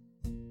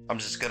 I'm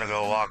just gonna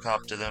go walk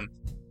up to them.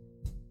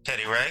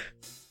 Teddy Ray?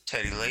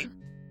 Teddy Lee?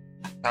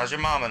 How's your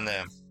mom and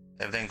them?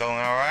 Everything going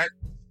alright?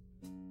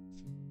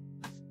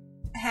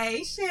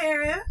 Hey,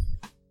 Sheriff.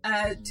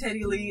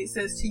 Teddy Lee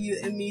says to you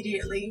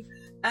immediately.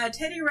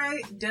 Teddy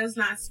Ray does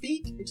not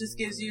speak. It just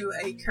gives you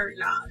a curt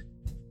nod.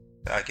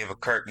 I give a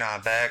curt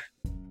nod back.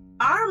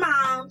 Our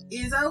mom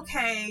is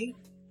okay.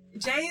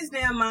 Jay's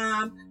damn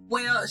mom,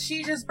 well,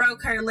 she just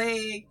broke her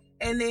leg.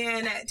 And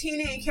then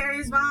Tina and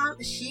Carrie's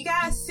mom, she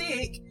got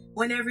sick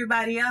when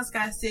everybody else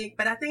got sick,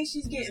 but I think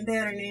she's getting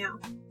better now.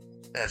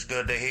 That's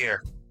good to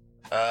hear.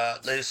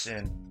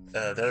 Listen,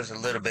 there's a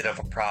little bit of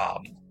a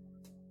problem.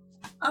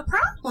 A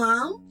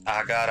problem?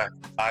 I got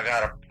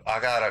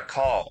a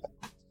call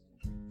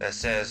that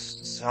says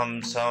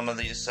some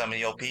of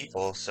your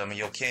people, some of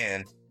your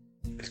kin,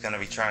 is gonna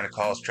be trying to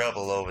cause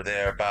trouble over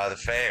there by the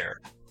fair.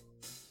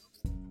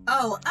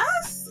 Oh,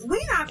 us?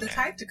 We not the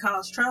type to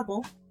cause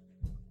trouble.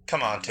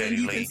 Come on, Teddy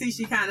And you Lee. can see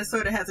she kind of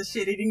sort of has a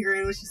shit-eating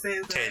grin when she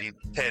says that.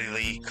 Teddy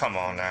Lee, come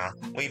on now.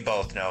 We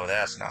both know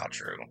that's not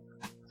true.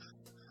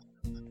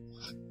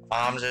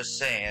 I'm just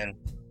saying,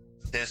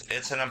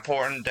 it's an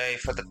important day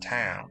for the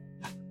town.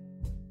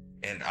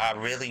 And I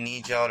really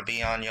need y'all to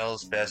be on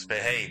y'all's best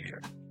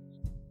behavior.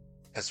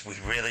 Because we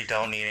really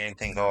don't need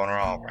anything going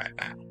wrong right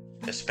now.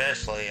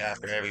 Especially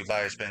after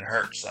everybody's been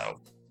hurt so.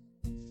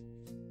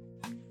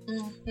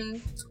 Mm-hmm.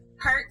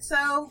 Hurt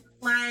so?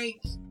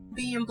 Like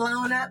being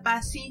blown up by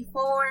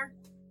C4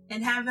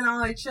 and having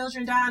all your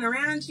children dying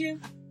around you?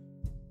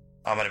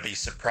 I'm gonna be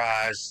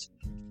surprised.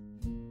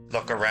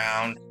 Look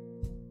around.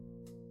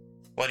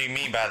 What do you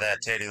mean by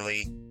that, Teddy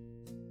Lee?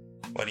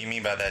 What do you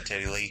mean by that,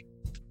 Teddy Lee?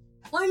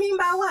 What do you mean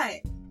by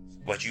what?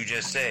 What you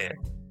just said.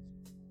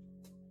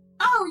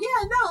 Oh,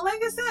 yeah, no,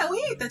 like I said,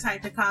 we ain't the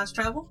type to cause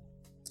trouble.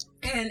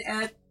 And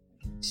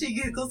she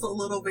giggles a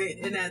little bit,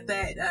 and at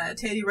that,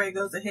 Teddy Ray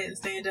goes ahead and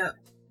stand up.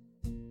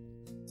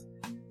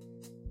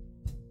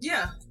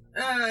 Yeah,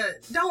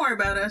 don't worry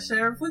about us,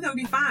 Sheriff. We're gonna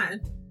be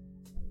fine.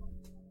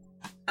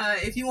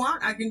 If you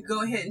want, I can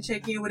go ahead and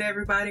check in with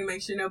everybody,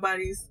 make sure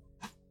nobody's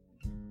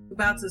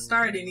about to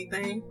start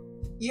anything.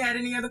 You had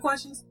any other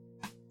questions?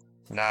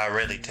 Nah,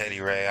 really,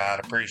 Teddy Ray, I'd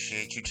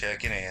appreciate you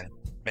checking in,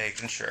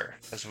 making sure,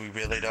 because we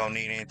really don't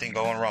need anything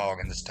going wrong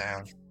in this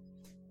town.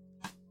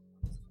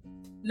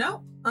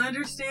 No, I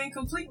understand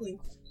completely.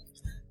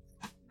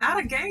 Out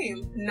of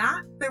game,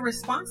 not the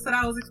response that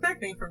I was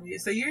expecting from you.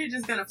 So you're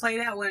just gonna play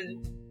that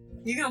when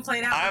you're gonna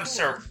play that.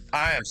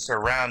 I am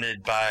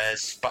surrounded by the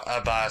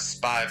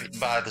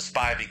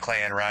Spivey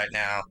clan right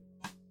now.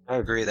 I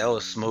agree. That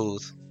was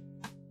smooth.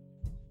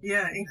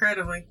 Yeah,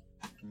 incredibly.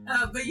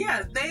 But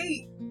yeah,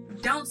 they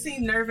don't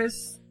seem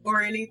nervous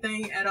or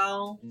anything at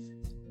all.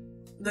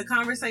 The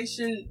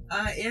conversation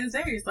ends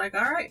there. He's like,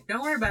 all right,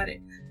 don't worry about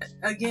it.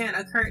 Again,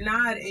 a curt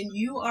nod, and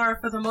you are,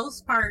 for the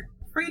most part,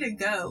 free to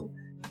go.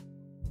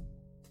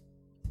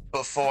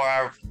 Before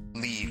I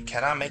leave,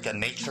 can I make a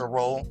nature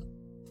roll?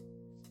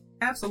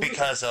 Absolutely.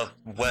 Because of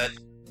what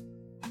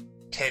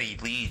Teddy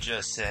Lee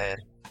just said.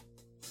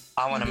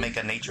 I want to make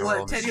a nature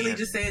roll. What Teddy Lee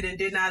just said and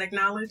did not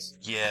acknowledge?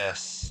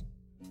 Yes.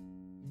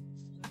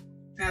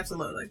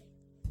 Absolutely.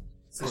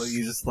 So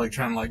you just like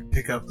trying to like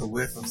pick up the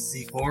whiff of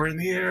C4 in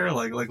the air?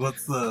 Like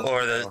what's the...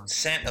 Or the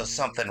scent of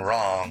something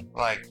wrong.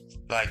 Like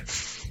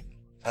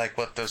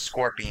what those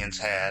scorpions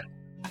had.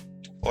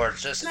 Or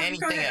just anything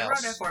go ahead,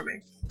 else. Roll that for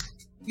me.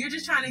 You're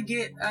just trying to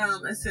get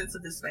a sense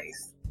of the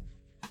space.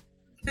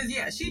 Because,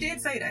 yeah, she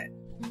did say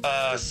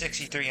that.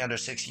 63 under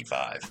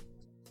 65.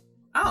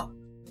 Oh.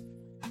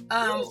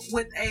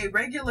 With a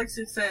regular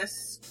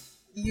success,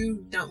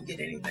 you don't get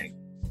anything.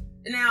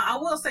 Now, I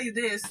will say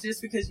this,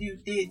 just because you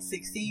did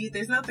succeed,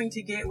 there's nothing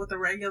to get with a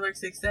regular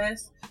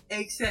success,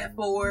 except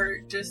for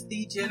just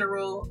the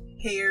general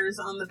hairs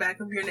on the back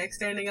of your neck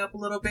standing up a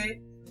little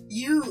bit.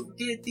 You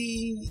get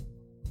the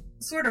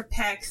sort of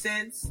packed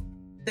sense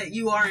that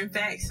you are in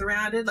fact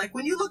surrounded. Like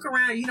when you look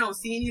around, you don't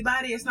see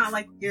anybody. It's not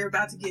like you're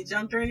about to get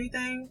jumped or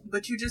anything,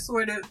 but you just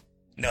sort of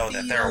know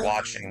that they're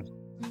watching.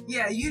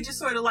 Yeah, you just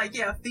sort of like,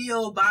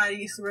 feel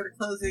bodies sort of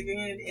closing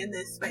in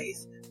this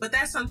space. But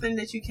that's something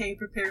that you came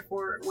prepared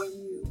for when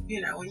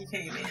when you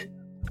came in.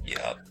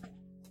 Yep.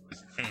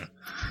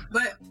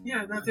 But,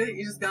 that's it.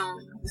 You just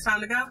going, it's time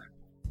to go?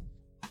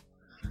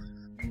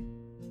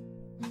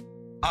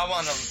 I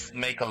want to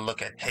make a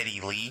look at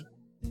Teddy Lee.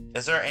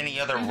 Is there any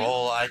other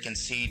role I can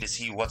see to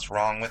see what's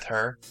wrong with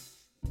her?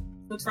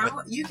 What's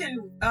wrong? You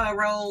can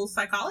roll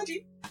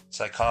psychology.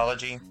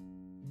 Psychology?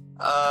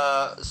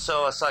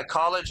 So a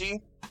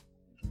psychology?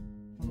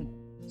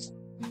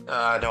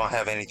 I don't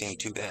have anything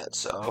to that,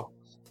 so...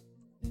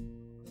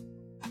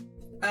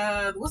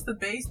 What's the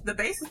base? The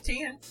base is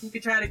 10. You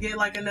could try to get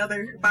like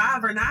another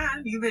 5 or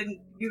 9. You've been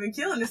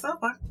killing it so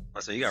far.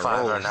 So you got 5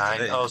 rolls or 9.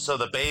 today. Oh, so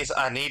the base,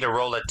 I need to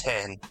roll a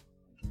 10.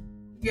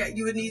 Yeah,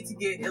 you would need to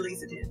get at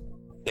least a 10.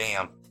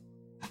 Damn.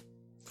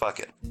 Fuck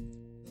it.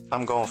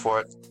 I'm going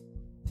for it.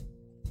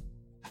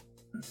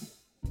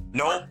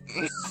 Nope.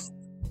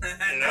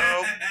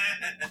 Nope.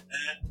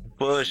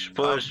 Push.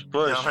 Dumber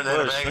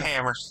than a bag of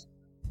hammers.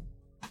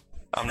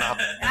 I'm not.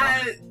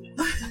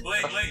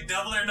 Wait,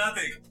 double or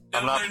nothing.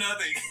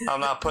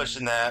 I'm not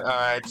pushing that.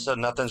 Alright, so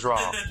nothing's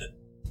wrong.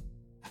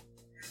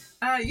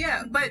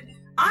 Yeah, but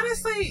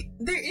honestly,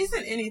 there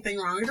isn't anything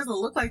wrong. It doesn't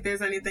look like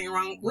there's anything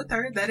wrong with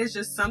her. That is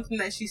just something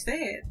that she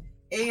said.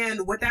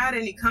 And without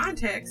any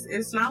context,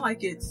 it's not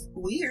like it's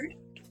weird.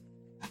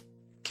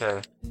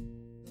 Okay.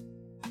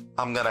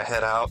 I'm gonna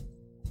head out.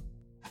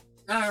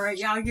 All right,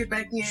 y'all get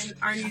back in.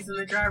 Arnie's in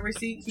the driver's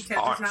seat. He kept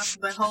his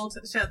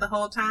mouth shut the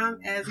whole time,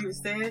 as he was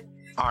said.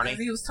 Arnie, As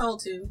he was told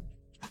to.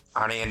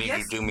 Arnie, I need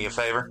you to do me a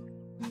favor.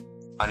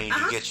 I need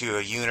to get you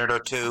a unit or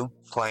two,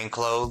 plain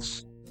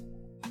clothes.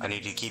 I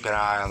need you to keep an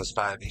eye on the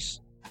Spideys.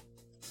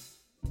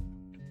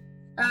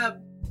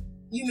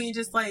 You mean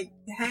just like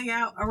hang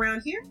out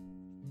around here?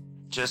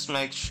 Just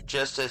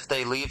if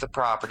they leave the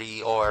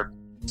property or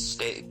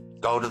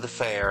go to the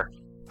fair,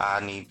 I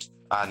need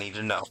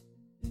to know.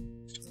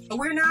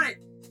 We're not.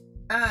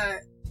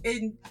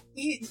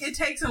 It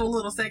takes him a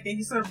little second.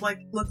 He sort of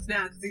like looks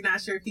down because he's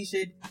not sure if he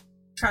should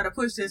try to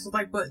push this.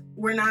 Like, but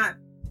we're not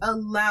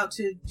allowed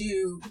to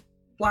do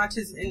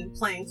watches in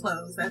plain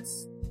clothes.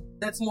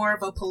 That's more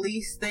of a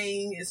police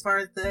thing. As far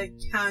as the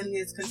county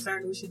is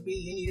concerned, we should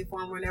be in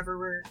uniform whenever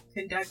we're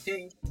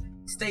conducting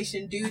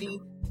station duty.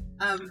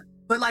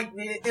 But I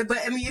mean,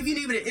 if you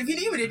need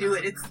me to do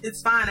it,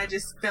 it's fine. I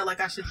just felt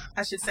like I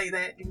should say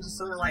that and just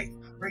sort of like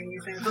bring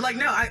you things. But like,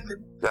 no,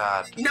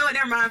 God. You know what?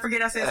 Never mind.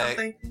 Forget I said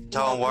something.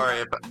 Don't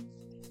worry about.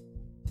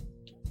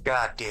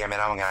 God damn it!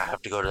 I'm gonna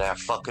have to go to that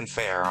fucking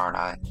fair, aren't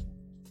I?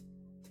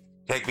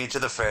 Take me to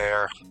the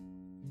fair.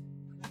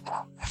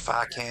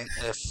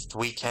 If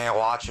we can't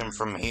watch him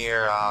from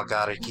here, I'll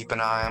gotta keep an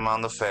eye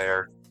on the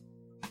fair.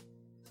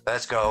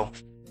 Let's go.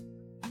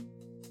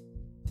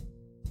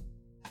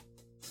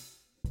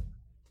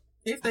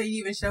 If they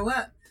even show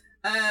up.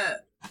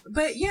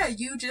 But yeah,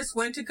 you just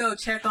went to go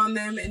check on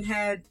them and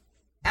had,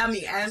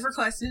 as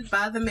requested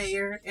by the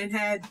mayor, and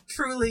had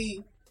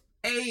truly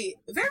a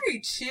very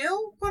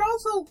chill, but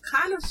also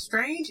kind of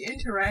strange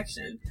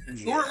interaction. Yeah.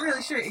 You weren't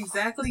really sure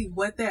exactly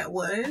what that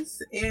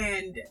was,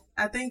 and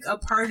I think a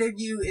part of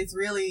you is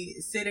really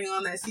sitting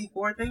on that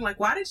C4 thing. Like,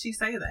 why did she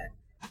say that?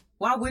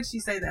 Why would she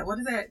say that? What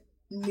does that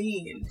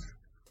mean?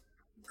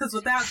 Because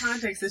without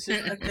context, it's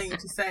just a thing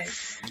to say.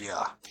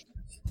 Yeah.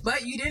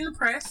 But you didn't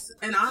press,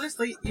 and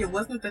honestly, it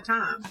wasn't the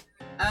time.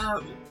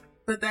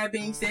 But that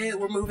being said,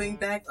 we're moving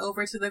back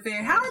over to the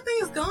fair. How are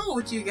things going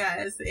with you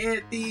guys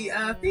at the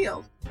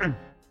field?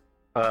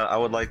 I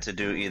would like to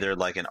do either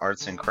like an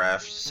arts and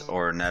crafts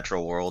or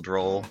natural world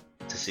roll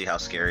to see how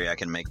scary I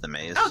can make the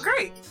maze. Oh,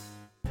 great!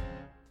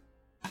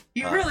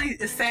 You really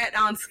sat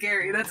on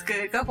scary. That's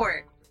good. Go for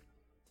it.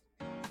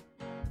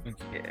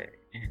 Okay.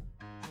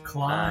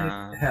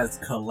 Clyde has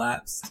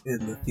collapsed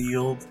in the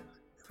field.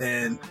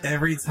 And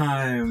every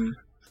time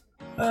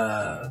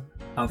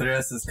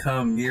Andreas has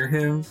come near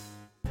him,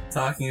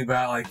 talking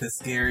about like the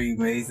scary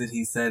maze that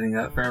he's setting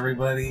up for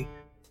everybody,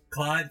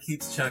 Clyde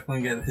keeps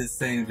chuckling at his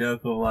same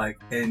joke of like,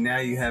 and now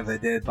you have a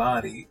dead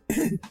body.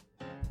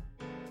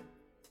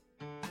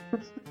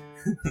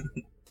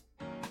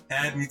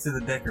 Add me to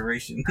the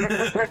decoration.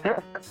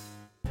 I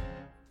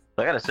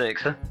got a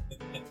 6.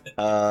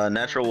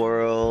 Natural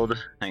world.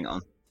 Hang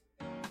on.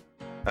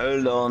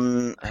 Hold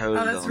on.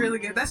 That's really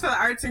good. That's for the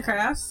arts and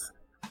crafts?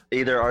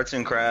 Either arts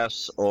and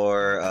crafts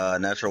or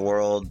natural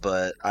world,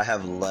 but I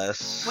have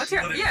less. What's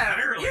your... Yeah.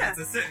 It's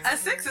a 6. A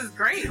 6 is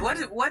great. What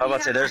do you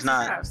have in there's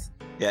not... crafts?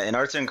 Yeah, in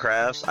arts and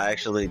crafts, I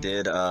actually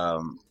did...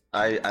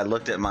 I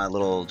looked at my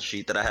little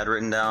sheet that I had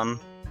written down,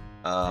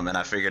 and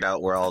I figured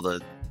out where all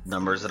the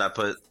numbers that I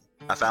put...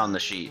 I found the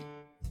sheet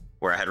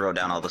where I had wrote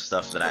down all the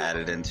stuff that I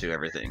added into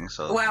everything.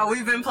 So wow,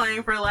 we've been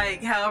playing for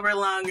like however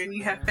long, and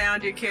you have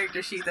found your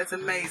character sheet. That's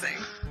amazing.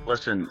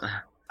 Listen,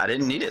 I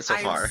didn't need it so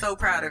far. I'm so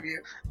proud of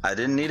you. I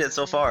didn't need it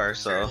so far,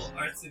 so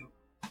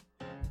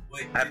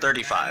Wait, I have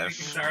 35.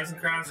 Arts and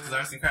crafts, because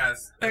arts and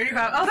crafts.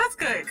 35. Oh, that's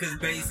good. Because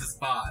base is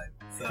 5.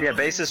 So. Yeah,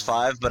 base is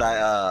 5, but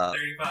I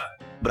 35.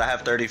 But I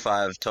have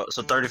 35,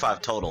 so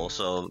 35 total.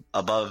 So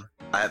above,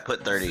 I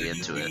put 30 so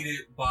into you beat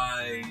it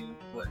by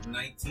what,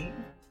 19?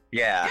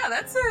 Yeah.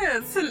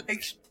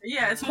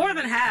 Yeah, it's more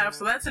than half,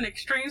 so that's an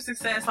extreme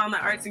success on the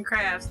arts and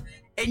crafts.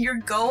 And your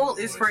goal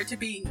is for it to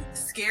be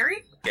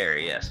scary?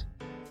 Scary, yes.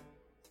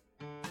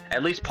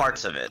 At least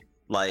parts of it.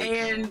 Like,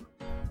 and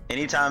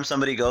anytime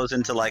somebody goes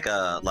into like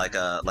a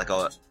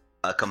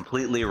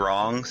completely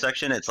wrong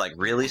section, it's like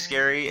really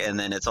scary, and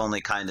then it's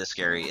only kind of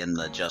scary in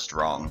the just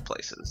wrong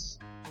places.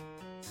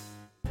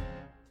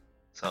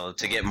 So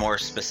to get more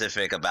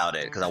specific about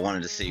it, because I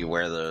wanted to see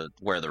where the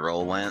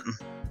roll went.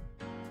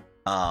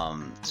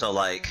 So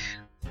like,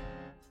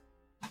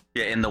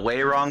 yeah, in the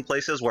way wrong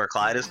places where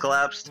Clyde is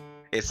collapsed,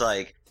 it's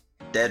like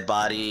dead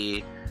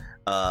body,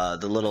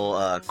 the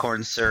little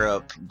corn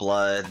syrup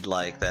blood,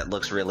 like that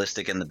looks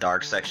realistic in the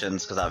dark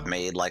sections because I've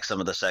made like some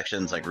of the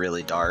sections like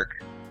really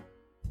dark.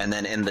 And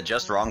then in the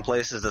just wrong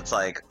places, it's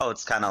like, oh,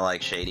 it's kind of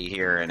like shady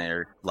here, and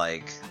it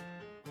like,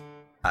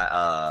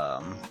 I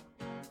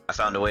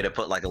found a way to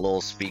put like a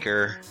little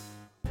speaker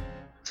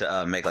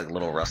to make like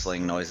little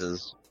rustling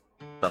noises,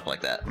 stuff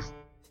like that.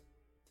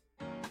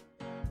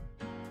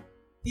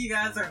 You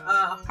guys are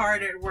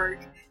hard at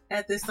work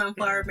at this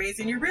sunflower maze,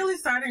 and you're really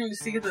starting to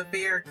see the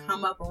bear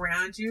come up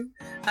around you.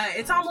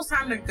 It's almost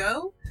time to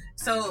go,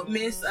 so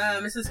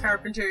Mrs.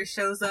 Carpenter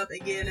shows up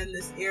again in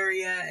this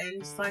area,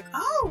 and it's like,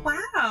 oh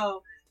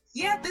wow,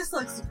 Yeah, this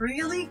looks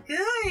really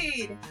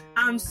good.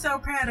 I'm so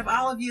proud of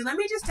all of you. Let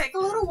me just take a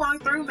little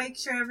walk through, make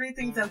sure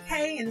everything's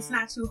okay and it's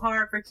not too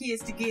hard for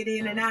kids to get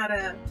in and out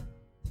of.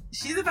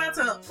 She's about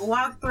to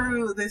walk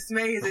through this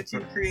maze that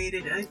you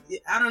created.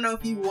 I don't know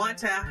if you want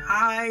to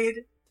hide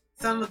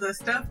some of the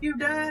stuff you've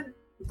done,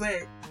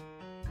 but...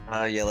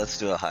 Yeah, let's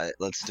do a high.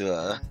 Let's do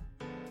a...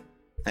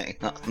 Hang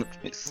on,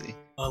 let me see.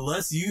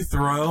 Unless you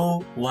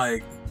throw,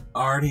 like,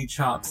 already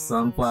chopped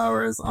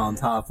sunflowers on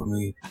top of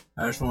me,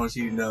 I just want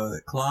you to know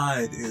that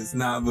Clyde is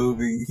not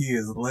moving. He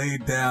is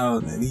laid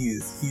down and he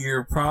is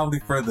here probably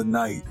for the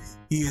night.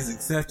 He has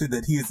accepted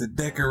that he is a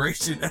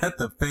decoration at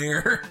the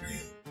fair.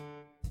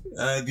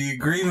 The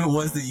agreement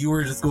was that you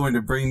were just going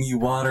to bring me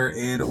water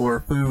and or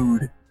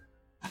food.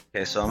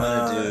 Okay, so I'm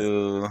gonna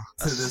do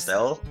a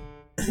stealth.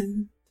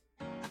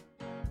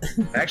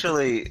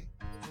 Actually,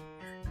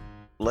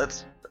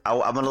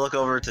 I'm gonna look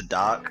over to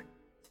Doc.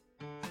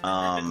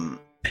 And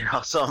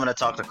also I'm gonna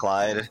talk to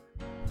Clyde.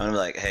 I'm gonna be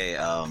like, hey,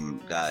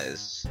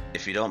 guys,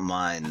 if you don't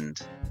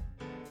mind,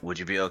 would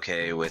you be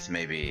okay with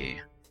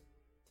maybe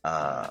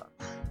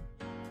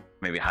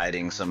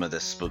hiding some of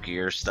this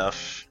spookier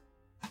stuff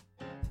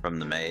from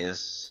the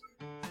maze?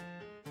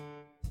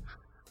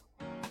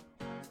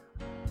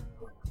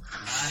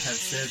 I have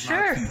said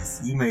my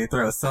piece. You may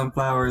throw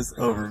sunflowers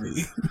over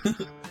me.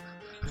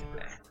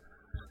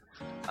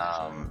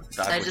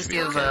 I just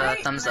give a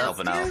thumbs up.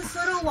 Helping out. This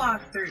little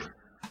walkthrough.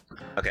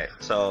 Okay,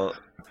 so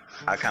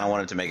I kind of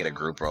wanted to make it a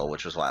group roll,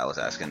 which was why I was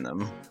asking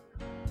them.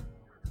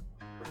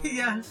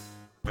 Yeah.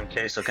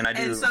 Okay, so can I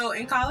do... And so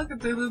in Call of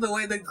Cthulhu, the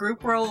way the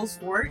group rolls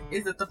work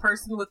is that the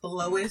person with the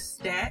lowest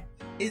stat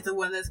is the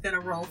one that's going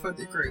to roll for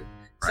the group.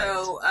 Right.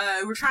 So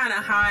we're trying to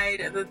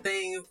hide the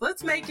thing.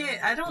 Let's make it...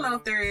 I don't know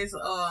if there is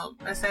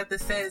a set that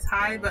says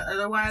hide, but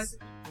otherwise,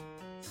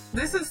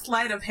 this is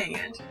sleight of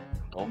hand.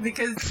 Oh.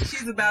 Because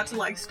she's about to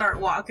like start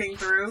walking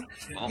through.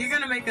 Oh. You're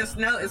going to make us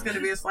know it's going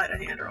to be a sleight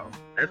of hand roll.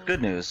 That's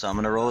good news, so I'm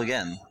going to roll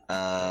again,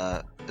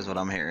 is what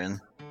I'm hearing.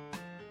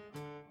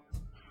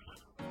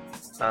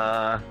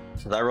 So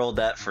I rolled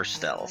that for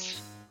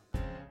stealth.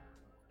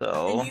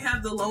 So And you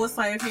have the lowest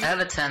sleight of I hand. have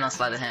a 10 on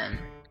sleight of hand.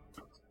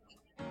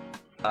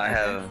 I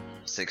have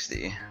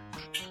 60.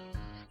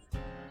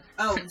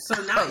 Oh, so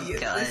not Oh, you.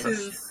 God. This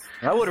is...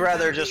 I would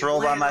rather just roll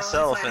by Land on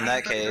myself sleight in of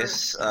that hand for the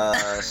case.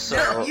 group. So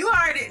No, you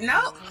already...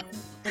 No,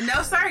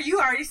 sir, you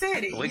already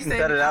said it. We You can said,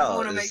 cut it I out,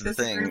 want to is make the this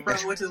a thing. group roll,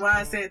 which is why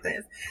I said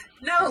this.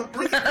 No,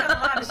 we can cut a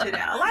lot of shit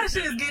out. A lot of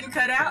shit is getting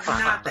cut out, but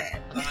not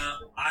that.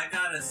 I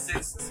got a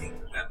 16.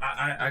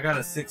 I got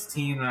a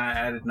 16 and I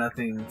added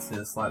nothing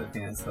to sleight of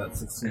hand, so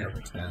that's 16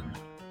 over 10.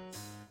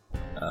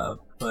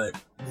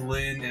 But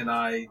Lynn and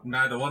I,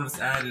 neither one of us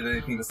added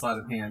anything to sleight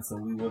of hand, so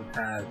we would have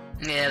had.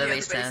 Yeah, the Yeah,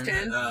 base the base 10.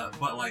 10.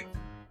 But like,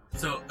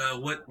 so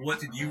what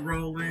did you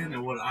roll in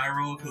and what did I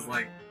roll? Because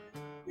like,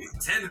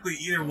 technically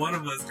either one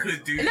of us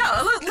could do.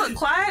 No, look,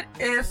 Clyde,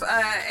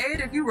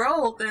 if you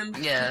rolled, then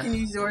Yeah. you can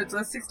use yours.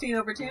 16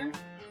 over 10.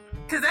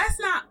 Because that's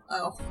not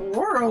a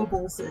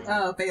horrible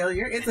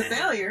failure. It's a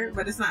failure,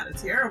 but it's not a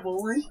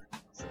terrible one.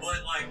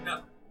 But like,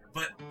 no.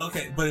 But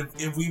okay, but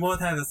if we both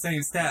have the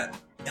same stat,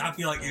 I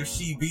feel like if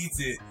she beats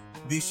it,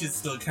 these should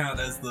still count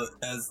as the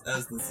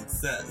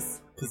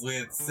success because we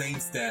have the same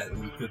stat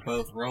and we could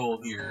both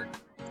roll here.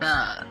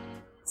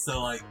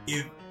 So like,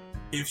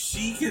 if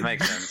she can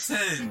Makes beat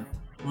sense. 10,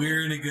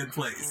 we're in a good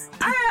place.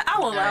 I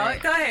will allow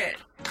it. Go ahead.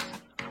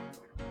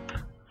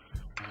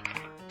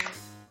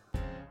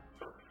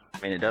 I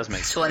mean, it does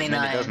make 29.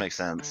 I mean, it does make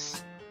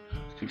sense.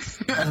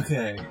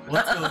 Okay,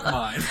 let's go with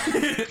mine.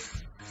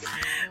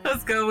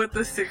 Let's go with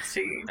the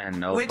 16. And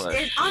no Which,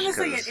 push.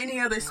 honestly, in 'cause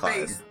any other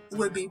Clyde. space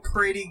would be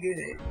pretty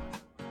good.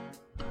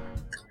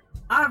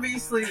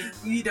 Obviously,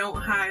 you don't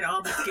hide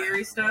all the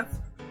scary stuff.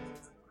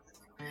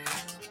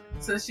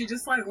 So she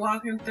just like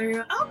walking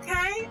through.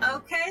 Okay,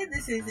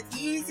 this is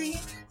easy.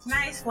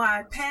 Nice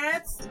wide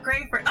paths.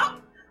 Great for.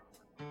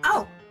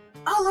 Oh,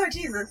 Lord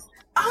Jesus.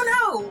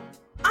 Oh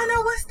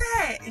no, what's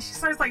that? And she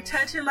starts like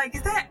touching. Like,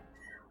 is that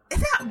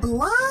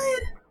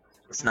blood?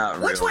 It's not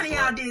real. Which one of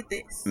y'all blood. did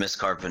this? Miss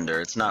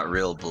Carpenter, it's not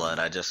real blood.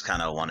 I just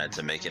kind of wanted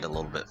to make it a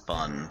little bit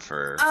fun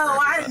for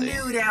I everybody.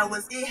 knew that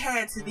was. It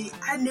had to be.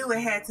 I knew it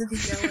had to be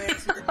your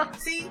answer.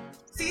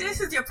 See, this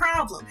is your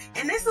problem,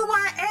 and this is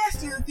why I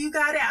asked you if you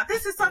got out.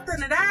 This is something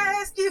that I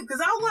asked you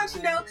because I want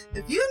you to know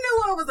if you knew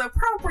what was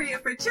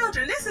appropriate for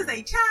children. This is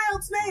a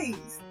child's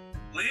maze.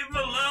 Leave him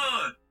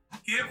alone.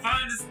 Can't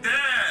find his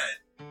dad.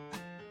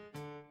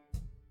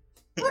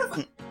 And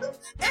who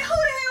the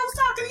hell was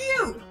talking to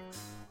you?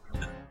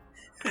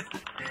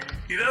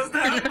 He doesn't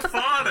have a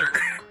father.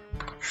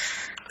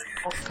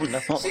 Oh, no.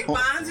 She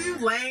finds you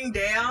laying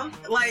down,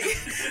 like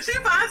she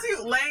finds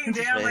you laying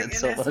down, like in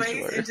so that much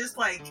space, worse. and just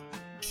like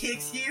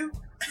kicks you,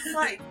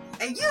 like,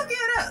 and you get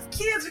up.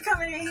 Kids are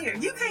coming in here.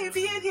 You can't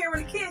be in here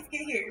when the kids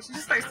get here. She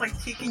just starts like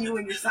kicking you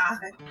in your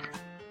side.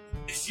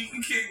 She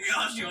can kick me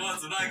all she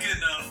wants and I get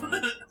enough.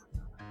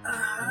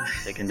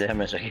 Taking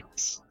damage, I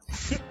guess.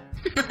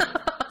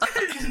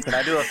 Can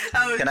I do a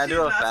Oh, Can I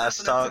do a she's not fast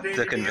something up talk date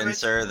to again,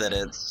 convince her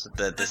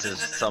that this is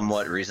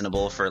somewhat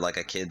reasonable for like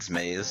a kid's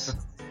maze?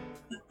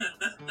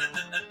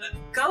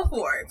 Go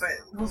for it,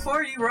 but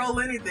before you roll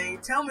anything,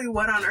 tell me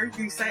what on earth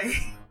you say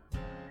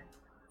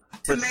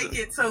to Let's- make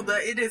it so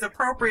that it is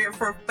appropriate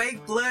for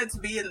fake blood to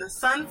be in the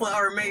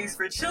sunflower maze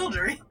for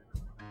children.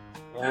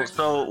 Well,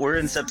 so we're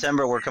in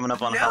September. We're coming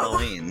up on No.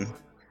 Halloween.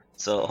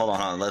 So hold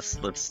on. Let's.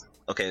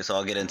 Okay, so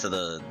I'll get into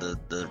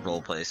the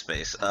role play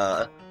space.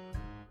 So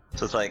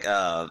it's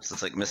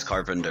like Miss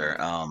Carpenter.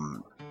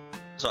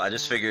 So I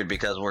just figured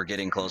because we're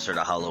getting closer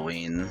to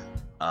Halloween,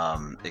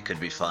 it could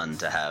be fun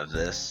to have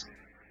this.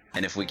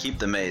 And if we keep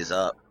the maze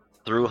up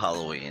through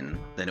Halloween,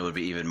 then it would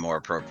be even more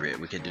appropriate.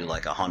 We could do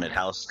like a haunted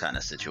house kind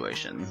of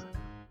situation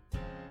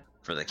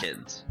for the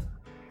kids.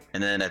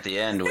 And then at the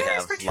end, we There is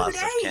have for 2 lots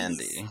of days.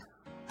 candy.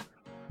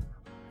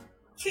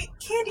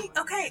 Candy,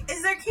 okay,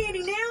 is there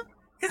candy now?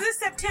 Because it's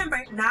September,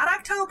 not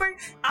October.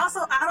 Also,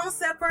 I don't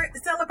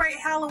celebrate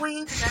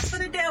Halloween because that's for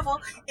the devil.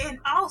 And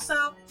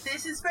also,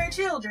 this is for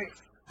children.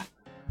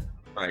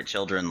 Alright,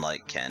 children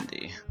like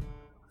candy.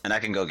 And I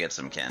can go get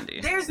some candy.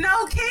 There's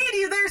no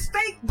candy, there's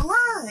fake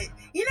blood.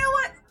 You know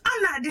what?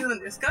 I'm not doing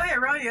this. Go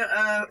ahead, roll your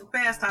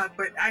fast talk,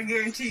 but I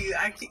guarantee you,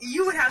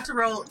 you would have to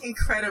roll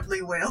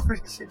incredibly well for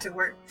this shit to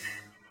work.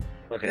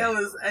 Okay. That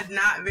was a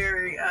not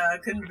very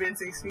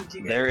convincing speech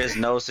you gave. There is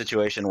no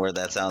situation where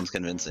that sounds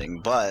convincing,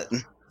 but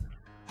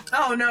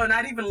Oh, no,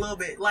 not even a little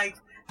bit. Like,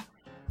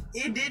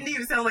 it didn't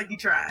even sound like you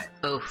tried.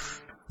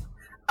 Oof.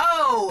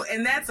 Oh,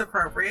 and that's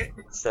appropriate.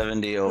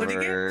 70 What'd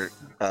you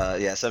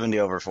over 70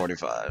 over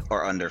 45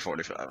 or under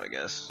 45, I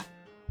guess.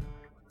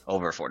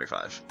 Over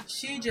 45.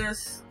 She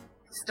just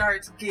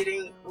starts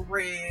getting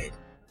red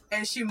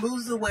and she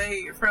moves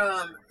away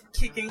from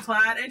kicking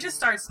Clyde and just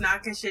starts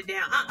knocking shit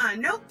down.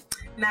 Nope,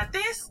 not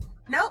this.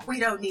 Nope, we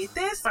don't need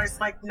this. Starts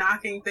like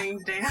knocking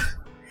things down.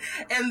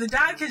 And the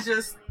doc has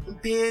just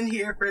been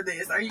here for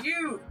this. Are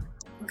you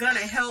gonna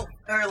help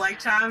or like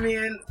chime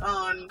in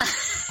on?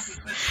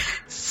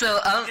 So,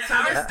 How's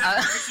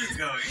decorations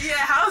going? Yeah,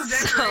 how's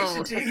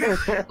decoration So-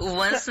 chick?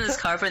 once Miss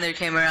Carpenter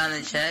came around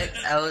and checked,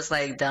 I was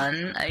like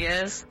done, I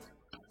guess.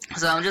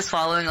 So I'm just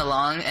following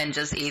along and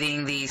just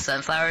eating the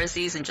sunflower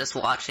seeds and just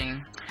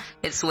watching.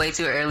 It's way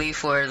too early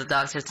for the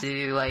doctor to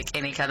do like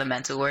any kind of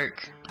mental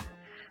work.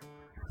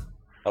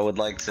 I would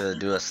like to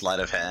do a sleight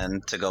of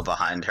hand to go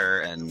behind her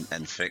and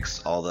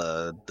fix all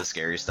the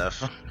scary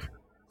stuff.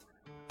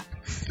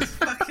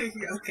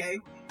 Okay.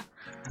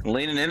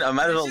 Leaning in, I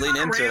might as well She's lean on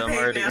a into it. I'm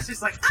rampage already. now.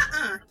 She's like,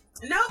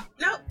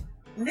 nope.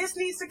 This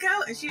needs to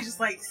go, and she's just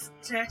like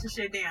scratching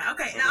shit down.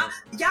 Okay, now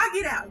y'all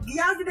get out.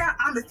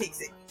 I'm gonna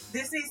fix it.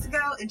 This needs to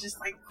go, and just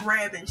like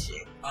grabbing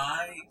shit.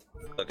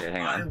 Okay,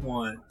 hang I on.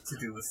 want to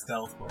do a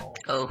stealth roll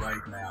Oh.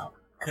 right now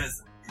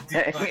because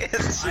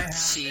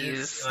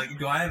Jeez. like,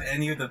 do I have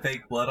any of the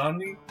fake blood on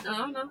me? I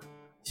don't know.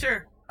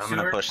 Sure. I'm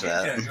gonna Sure? push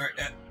that. Yeah,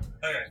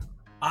 okay.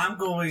 I'm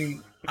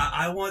going.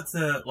 I want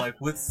to like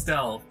with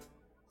stealth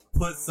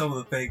put some of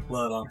the fake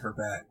blood on her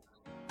back.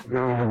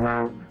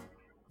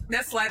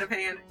 That's sleight of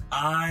hand.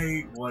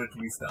 I want it to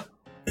be stealth.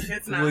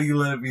 It's not. Will you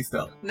let it be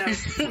stealth, No.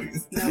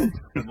 please? No.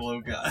 For the love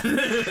of God.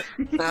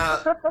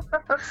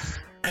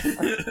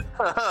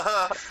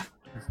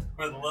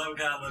 For the love of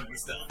God, let it be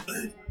stealth.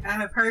 I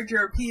have heard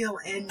your appeal,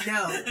 and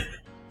no.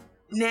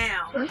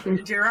 Now,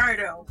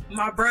 Gerardo,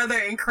 my brother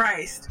in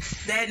Christ,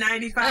 that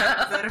 95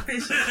 is that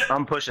official?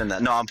 I'm pushing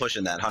that. No, I'm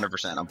pushing that.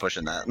 100%. I'm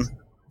pushing that.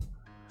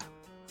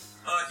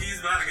 He's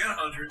about to get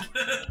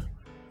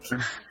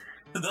 100.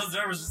 Those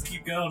numbers just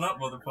keep going up,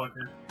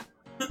 motherfucker.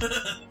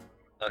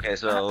 Okay,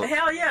 so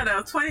Hell yeah,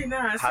 though.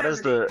 29, How does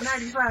 70, the-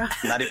 95.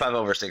 95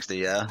 over 60,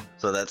 yeah.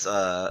 So that's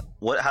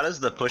what? How does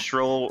the push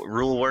roll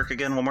rule work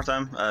again? One more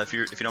time, if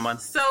you don't mind.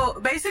 So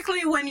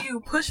basically, when you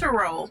push a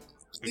roll,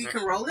 you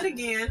can roll it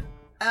again.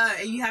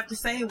 And you have to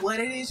say what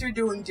it is you're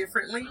doing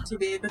differently to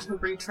be able to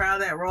retry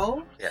that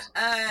roll. Yes.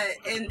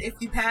 And if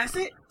you pass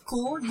it,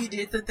 cool, you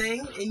did the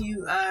thing, and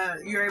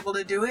you're able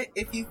to do it.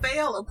 If you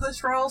fail a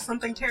push roll,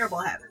 something terrible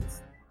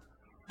happens.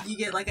 You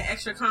get like an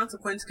extra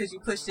consequence because you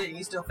pushed it and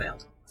you still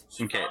failed.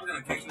 Okay. I'm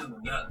gonna kick you in the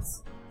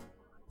nuts.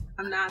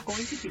 I'm not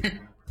going to do that.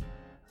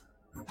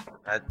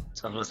 I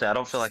was gonna say I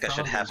don't feel like I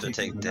should have to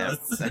take damage.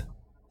 damage.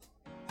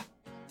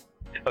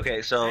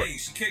 Okay, so Hey, you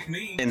should kick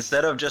me.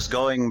 instead of just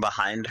going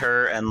behind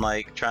her and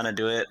like trying to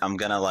do it, I'm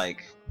gonna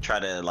like try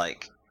to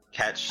like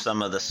catch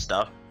some of the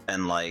stuff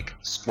and like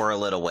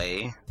squirrel it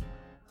away,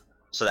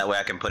 so that way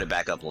I can put it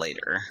back up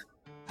later.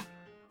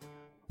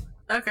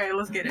 Okay,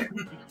 let's get it.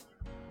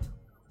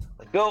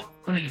 Let's go.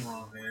 Come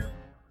on, man.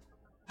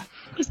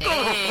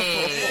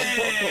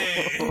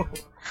 Hey.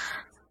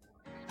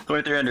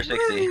 23 under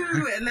 60.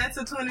 Woo, and that's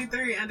a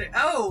 23 under.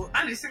 Oh,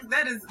 under 6.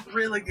 That is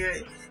really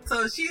good.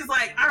 So she's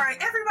like, all right,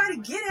 everybody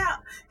get out.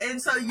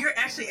 And so you're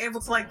actually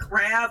able to like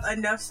grab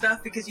enough stuff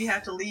because you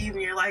have to leave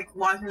and you're like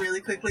walking really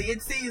quickly.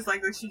 It seems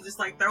like she's just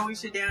like throwing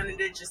shit down and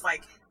then just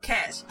like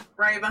catch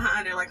right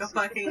behind her like a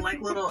fucking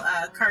like little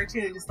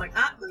cartoon. Just like,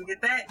 let me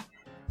get that.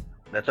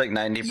 That's like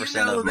 90% You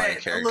know of my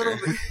that a little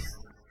character. bit.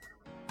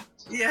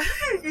 Yeah,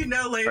 you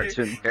know later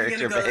Cartoon you're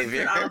character gonna go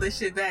behavior. put all this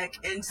shit back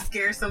and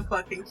scare some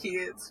fucking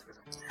kids.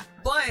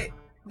 But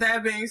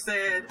that being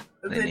said,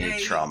 They the need day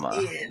trauma.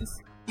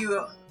 ends.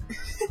 You,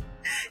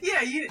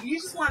 yeah, you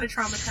just want to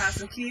traumatize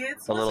some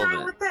kids. A What's little wrong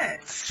bit. with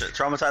that?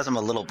 Traumatize them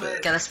a little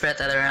bit. Gotta spread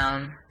that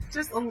around.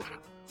 Just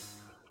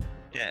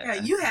Yeah. yeah,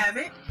 you have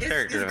it. It's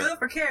Character good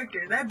for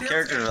character. That builds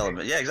Character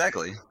development. Yeah,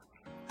 exactly.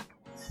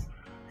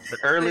 The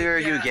earlier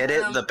you Yeah, get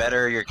it, the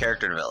better your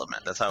character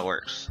development. That's how it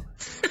works.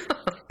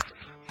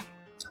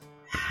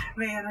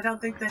 Man, I don't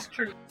think that's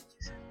true.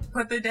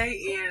 But the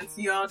day ends.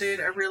 You all did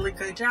a really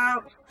good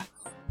job.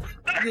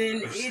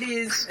 Then it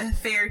is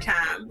fair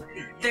time.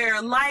 There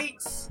are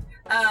lights,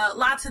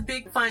 lots of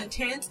big fun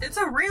tents. It's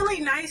a really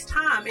nice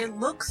time. It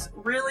looks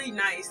really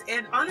nice.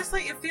 And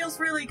honestly, it feels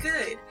really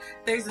good.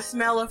 There's a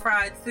smell of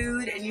fried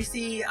food, and you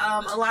see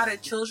a lot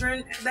of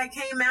children that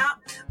came out,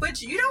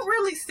 which you don't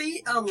really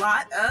see a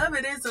lot of.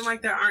 It isn't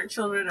like there aren't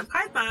children in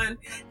Python.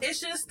 It's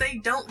just they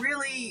don't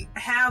really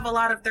have a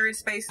lot of third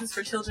spaces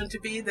for children to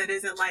be that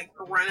isn't like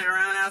running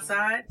around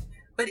outside.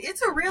 But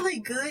it's a really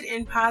good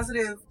and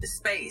positive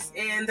space,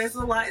 and it's a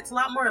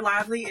lot more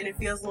lively, and it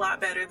feels a lot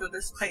better than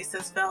this place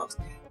has felt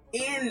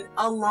in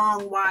a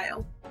long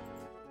while.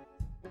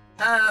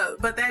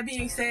 But that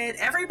being said,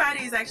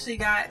 everybody's actually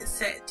got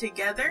set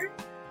together.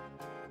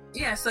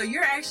 Yeah, so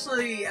you're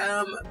actually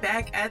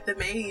back at the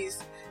maze,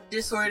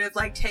 just sort of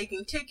like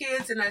taking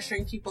tickets and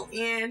ushering people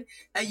in.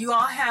 You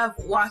all have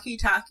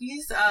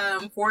walkie-talkies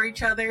for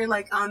each other,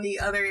 like on the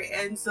other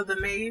ends of the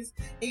maze,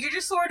 and you're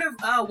just sort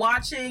of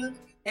watching.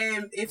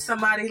 And if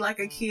somebody, like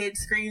a kid,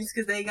 screams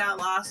because they got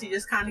lost, you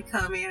just kind of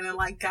come in and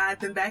like guide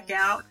them back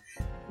out.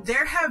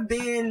 There have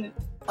been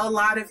a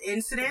lot of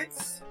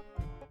incidents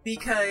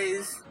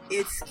because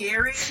it's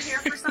scary in here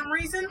for some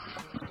reason.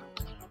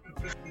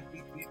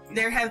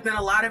 There has been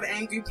a lot of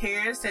angry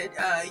parents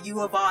that you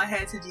have all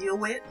had to deal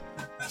with.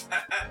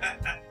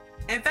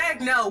 In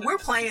fact, no, we're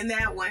playing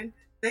that one.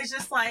 There's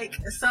just like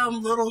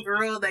some little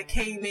girl that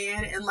came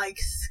in and like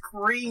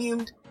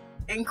screamed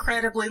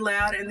incredibly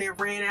loud and then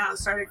ran out and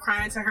started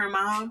crying to her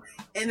mom,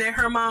 and then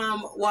her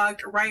mom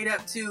walked right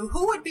up to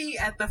who would be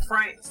at the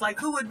front, like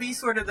who would be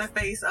sort of the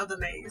face of the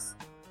maze.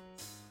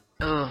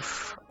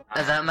 Oof,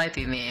 that might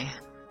be me.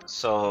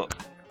 So,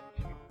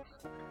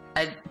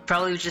 I'd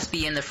probably just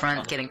be in the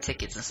front getting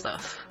tickets and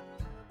stuff.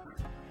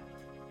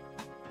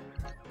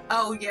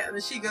 Oh yeah,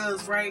 then she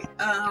goes right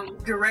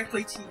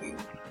directly to you.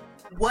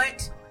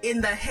 What in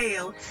the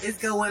hell is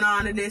going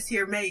on in this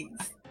here maze?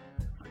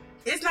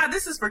 It's not,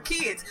 this is for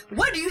kids.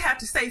 What do you have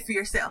to say for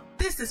yourself?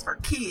 This is for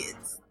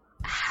kids.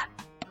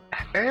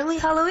 Early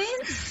Halloween?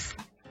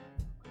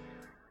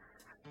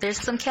 There's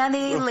some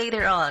candy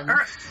later on.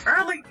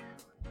 Early.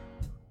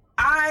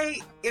 I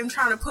am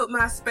trying to put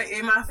myself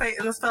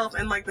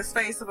in like the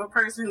space of a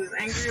person who's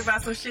angry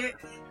about some shit.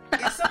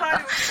 If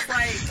somebody was just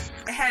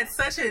like had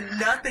such a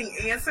nothing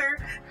answer,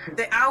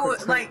 that I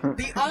would like,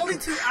 the only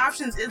two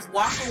options is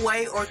walk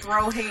away or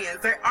throw hands.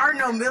 There are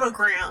no middle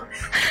ground.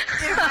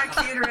 If my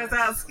kid runs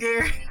out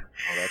scared,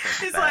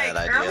 that's a it's bad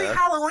like idea. early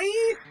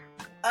Halloween.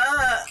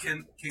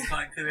 Can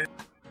Clyde cut in?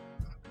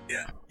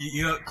 Yeah.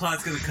 You know,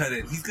 Clyde's gonna cut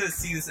in. He's gonna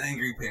see this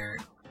angry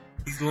parent.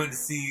 He's going to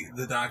see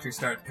the doctor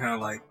start to kind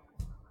of like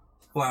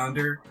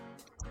flounder.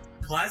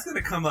 Clyde's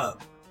gonna come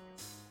up,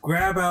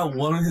 grab out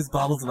one of his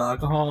bottles of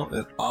alcohol,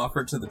 and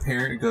offer it to the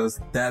parent, and goes,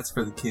 "That's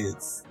for the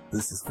kids.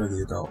 This is for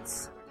the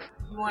adults."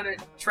 You want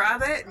to try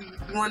that?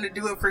 You want to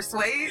do a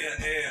persuade?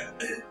 Yeah.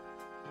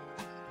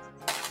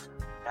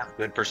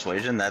 Good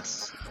persuasion.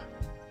 That's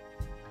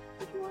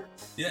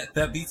Yeah,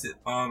 that beats it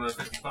on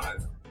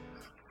 55.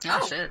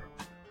 Oh shit.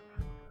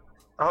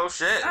 Oh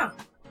shit. Oh.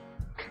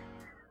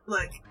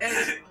 Look,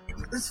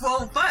 it's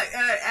well, but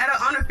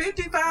on a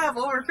 55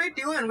 over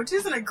 51, which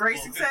isn't a great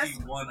success.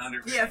 51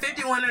 under 55. Yeah,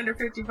 51 under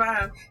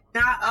 55.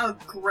 Not a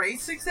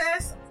great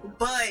success,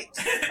 but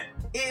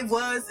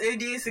it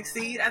did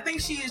succeed. I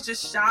think she is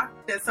just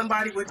shocked that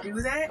somebody would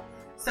do that.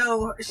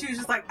 So she was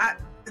just like,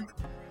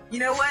 you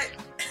know what?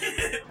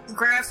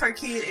 Grabs her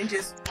kid and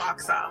just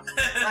walks off.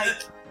 Like,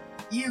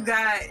 you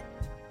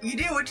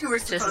did what you were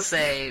supposed Just to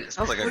say,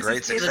 sounds like a Which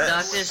great is- the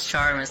success. doctor's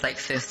charm is like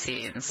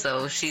 15,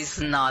 so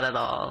she's not at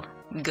all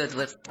good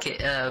with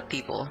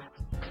people.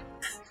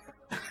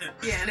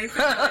 Yeah, and they put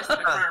the rest of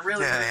the front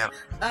really Damn. good.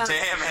 Damn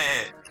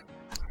it.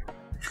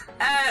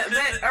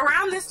 But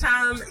around this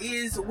time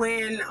is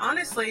when,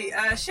 honestly,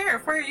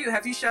 Sheriff, where are you?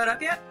 Have you showed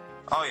up yet?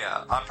 Oh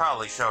yeah, I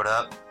probably showed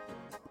up.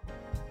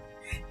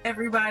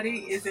 Everybody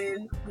is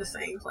in the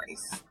same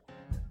place.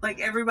 Like,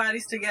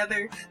 everybody's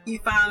together. You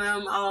find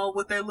them all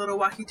with their little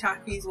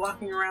walkie-talkies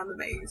walking around the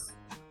maze.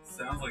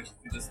 Sounds like you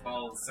could just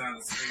follow the sound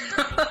of the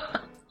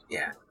scream.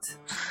 Yeah.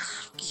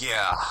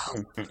 Yeah.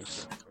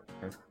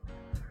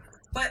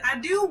 But I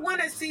do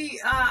want to see,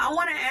 I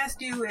want to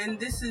ask you, and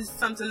this is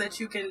something that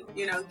you can,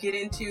 get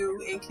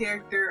into in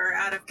character or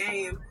out of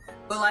game,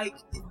 but like,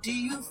 do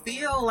you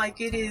feel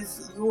like it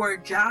is your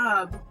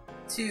job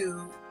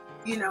to,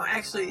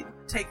 actually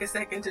take a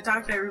second to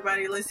talk to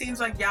everybody? It seems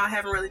like y'all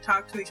haven't really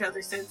talked to each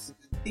other since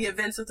the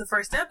events of the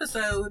first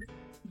episode,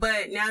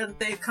 But now that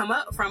they've come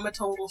up from a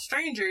total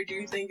stranger, do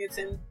you think it's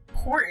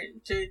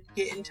important to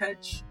get in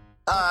touch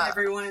with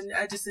everyone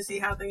just to see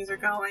how things are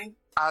going?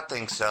 I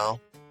think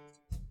so.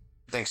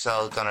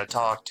 Gonna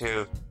talk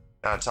to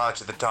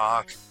the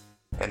doc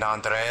and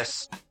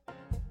Andres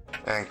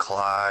and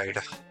Clyde.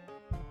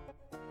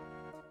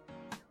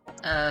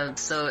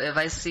 So if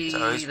I see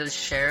the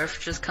sheriff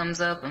just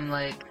comes up, I'm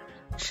like,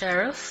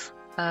 Sheriff,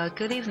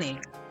 good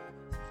evening.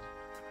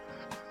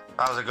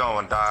 How's it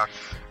going, Doc?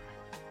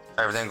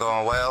 Everything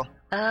going well?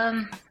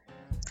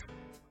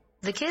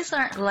 The kids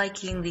aren't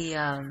liking the,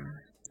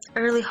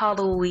 early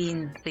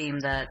Halloween theme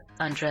that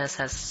Andres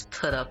has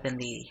put up in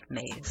the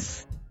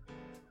maze.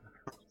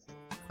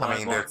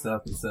 Clyde walks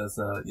up and says,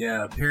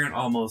 yeah, parent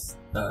almost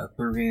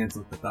threw hands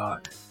with the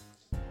doc.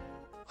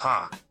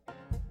 Huh.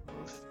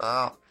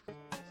 Well,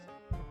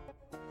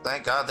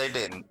 thank God they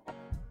didn't.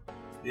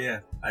 Yeah,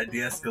 I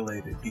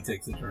de-escalated. He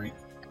takes a drink.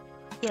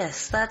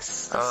 Yes,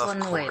 that's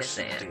one way to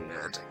say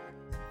it.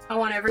 I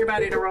want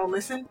everybody to roll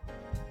listen.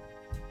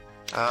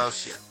 Oh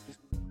shit.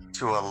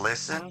 To a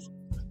listen?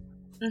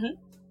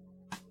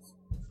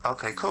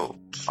 Okay, cool.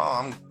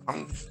 Oh,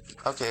 I'm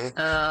okay.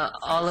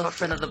 All in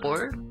front of the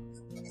board?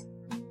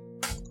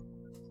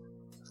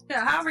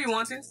 Yeah, however you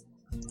want to.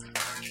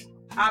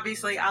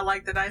 Obviously, I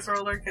like the dice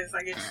roller because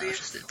I get to see it.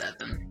 Just did that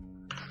then.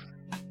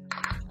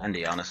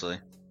 Andy, honestly.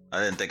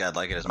 I didn't think I'd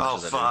like it as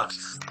much as I did.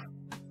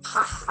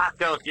 Fuck.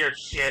 Go with your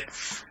shit.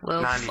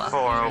 Well,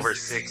 94 over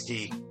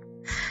 60.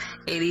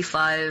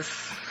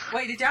 85.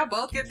 Wait, did y'all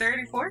both get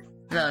 34?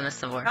 No, that's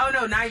the more. Oh,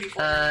 no,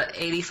 94.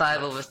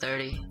 85 over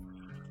 30.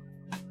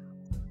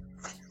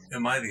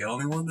 Am I the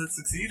only one that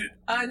succeeded?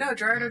 No,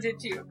 Gerardo did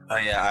too. Oh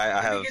yeah,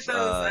 I have Get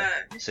those,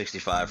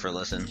 65 for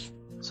listen.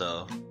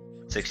 So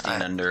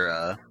 16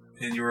 under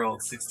And you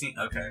rolled 16?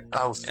 Okay.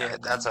 Oh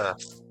shit, that's a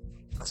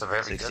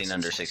very 16 good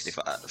under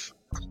 65.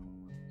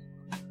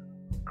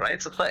 Great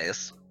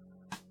place.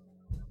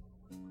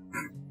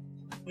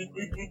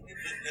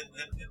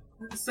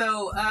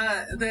 So,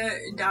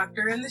 the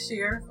doctor and the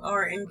sheriff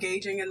are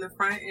engaging in the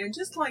front in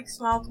just like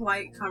small,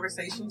 polite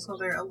conversations, so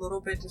they're a little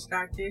bit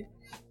distracted.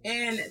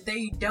 And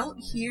they don't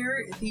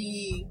hear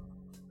the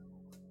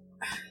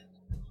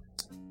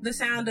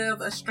sound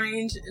of a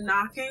strange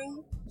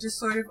knocking, just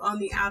sort of on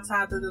the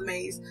outside of the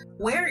maze.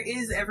 Where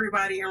is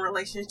everybody in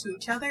relation to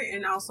each other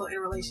and also in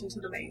relation to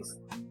the maze?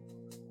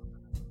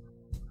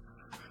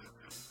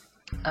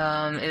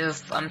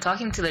 If I'm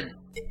talking to the...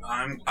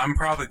 I'm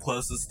probably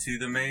closest to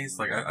the maze.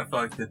 Like, I feel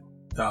like the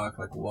doc,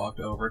 like, walked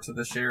over to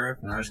the sheriff,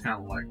 and I just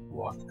kind of, like,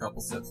 walked a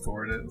couple steps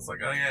toward it. It's like,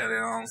 oh yeah, they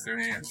almost threw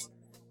hands.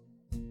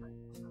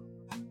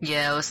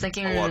 Yeah, I was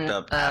thinking... I walked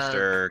up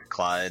after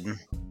Clyde.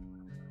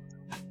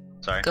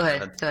 Sorry? Go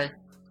ahead.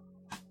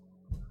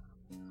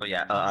 But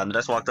yeah,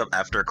 Andres walked up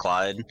after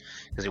Clyde,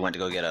 because he went to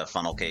go get a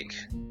funnel cake.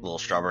 A little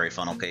strawberry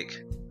funnel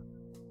cake.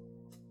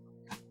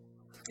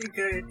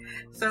 Good.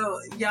 So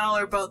y'all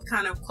are both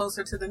kind of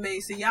closer to the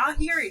maze. So y'all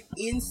hear it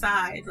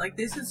inside. Like,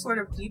 this is sort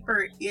of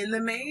deeper in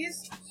the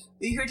maze.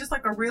 You hear just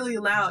like a really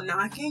loud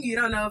knocking. You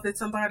don't know if it's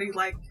somebody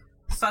like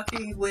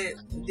fucking with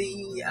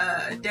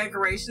the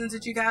decorations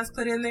that you guys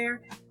put in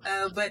there.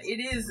 But it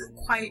is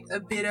quite a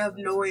bit of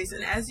noise.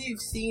 And as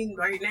you've seen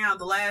right now,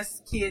 the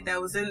last kid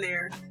that was in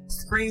there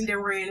screamed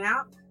and ran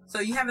out. So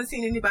you haven't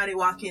seen anybody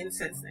walk in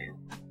since then.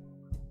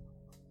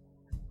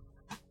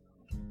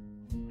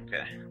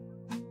 Okay.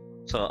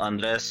 So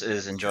Andres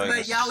is enjoying.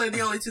 But y'all are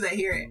the only two that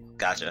hear it.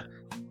 Gotcha.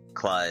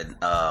 Clyde,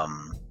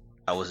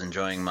 I was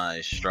enjoying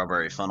my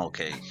strawberry funnel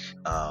cake,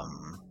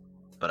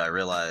 but I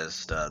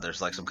realized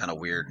there's like some kind of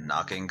weird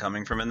knocking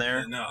coming from in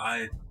there. No,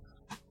 I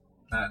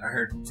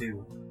heard it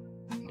too.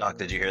 Doc,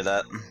 did you hear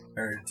that? I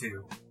heard it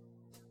too.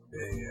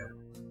 Yeah.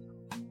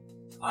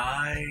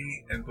 I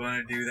am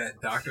going to do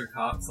that Dr.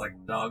 Cox, like,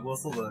 dog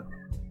whistle, the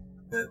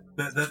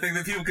thing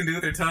that people can do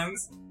with their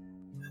tongues.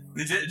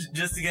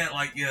 Just to get,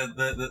 like,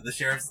 the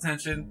sheriff's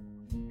attention.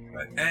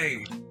 Like,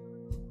 hey, I think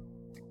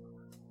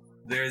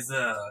there's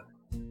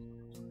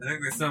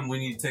something we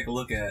need to take a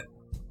look at.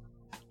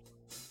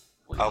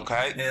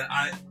 Okay. And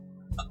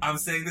I'm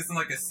saying this in,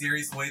 like, a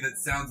serious way that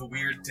sounds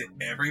weird to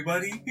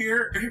everybody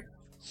here.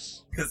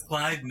 Because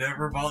Clyde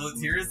never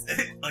volunteers,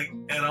 like,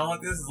 at all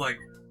at this. Is like,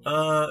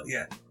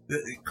 yeah.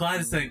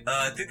 Clyde is saying,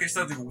 I think there's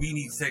something we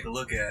need to take a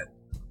look at.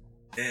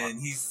 And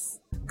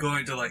he's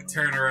going to, like,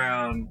 turn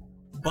around,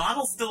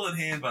 bottle still in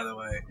hand, by the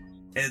way,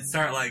 and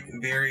start, like,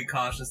 very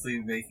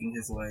cautiously making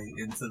his way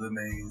into the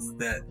maze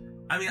that,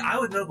 I mean, I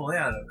would know the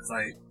layout of,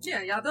 because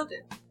Yeah, y'all built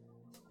it.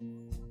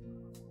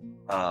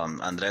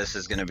 Andres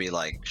is gonna be,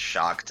 like,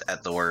 shocked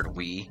at the word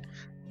we.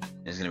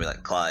 He's gonna be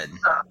like, Clyde,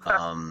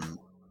 are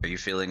you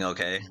feeling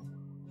okay?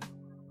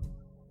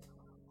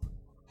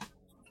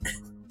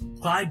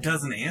 Clyde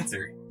doesn't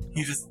answer.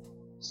 He just,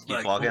 Keep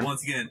like, walking.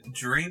 once again,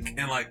 drink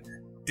and, like,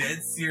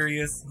 dead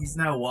serious, he's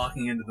now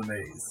walking into the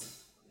maze.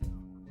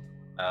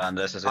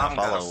 Andres is gonna I'm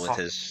gonna follow with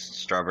his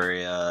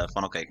strawberry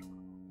funnel cake.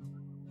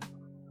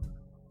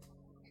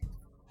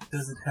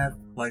 Does it have,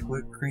 like,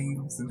 whipped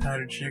cream, some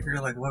powdered sugar?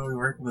 Like, what are we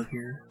working with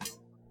here?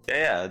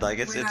 Yeah, like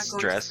it's We're not going to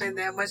stress. spend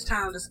that much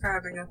time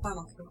describing a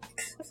funnel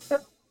cake.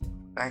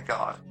 Thank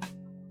God.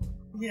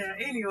 Yeah,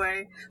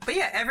 anyway. But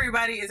yeah,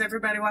 is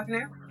everybody walking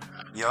out?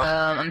 Yup.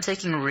 I'm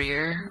taking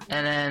rear,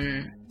 and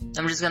then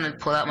I'm just gonna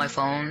pull out my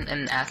phone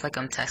and act like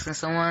I'm texting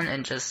someone,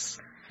 and just,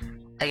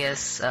 I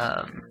guess,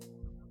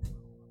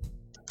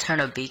 turn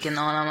a beacon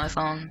on my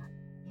phone,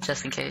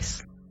 just in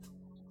case,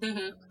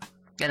 Mm-hmm.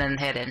 and then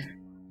head in.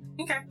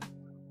 Okay.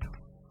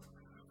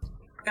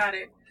 Got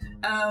it.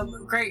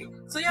 Great.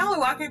 So y'all are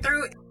walking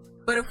through,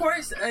 but of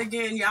course,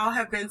 again, y'all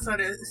have been sort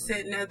of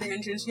sitting at the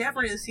entrance. You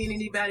haven't really seen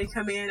anybody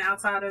come in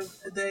outside of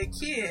the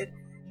kid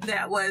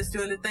that was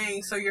doing the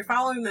thing. So you're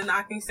following the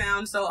knocking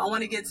sound. So I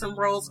want to get some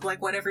rolls,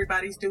 like what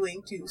everybody's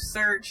doing to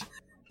search,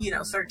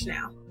 search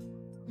now.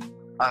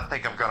 I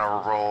think I'm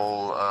gonna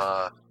roll.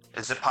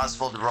 Is it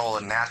possible to roll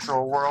a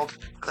natural world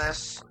for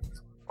this?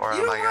 Or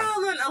You're am I gonna...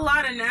 rolling a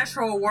lot of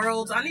natural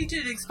worlds. I need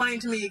you to explain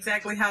to me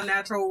exactly how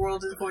natural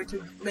world is going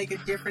to make a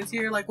difference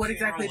here. Like, what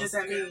exactly does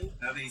that mean?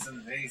 Now that he's in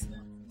the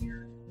basement.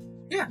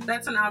 Yeah,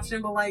 that's an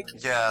option, but like,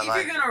 Yeah, if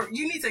like,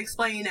 you need to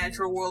explain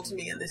natural world to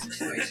me in this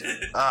situation.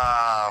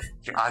 I'm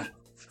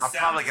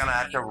probably gonna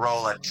have to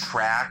roll a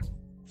track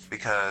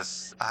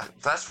because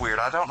that's weird.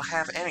 I don't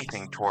have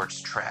anything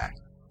towards track.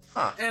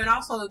 Huh. And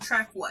also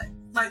track what?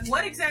 Like,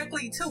 what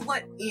exactly to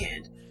what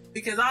end?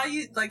 Because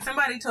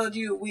somebody told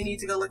you we need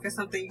to go look at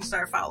something, you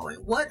start following.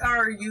 What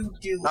are you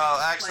doing?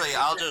 Oh, actually, Like,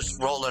 I'll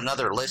just roll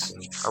another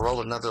listen. I'll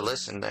roll another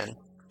listen then.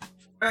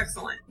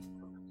 Excellent.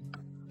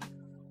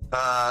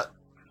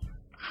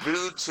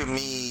 Due to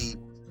me,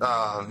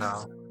 oh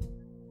no.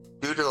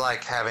 Due to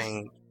like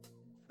having,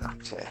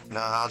 okay, no,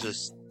 I'll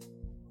just.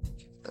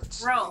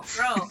 Roll.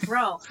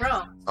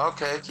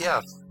 Okay,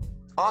 yeah,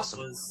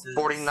 awesome.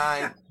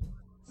 49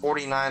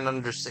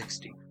 under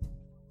 60.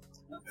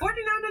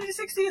 49 under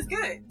 60 is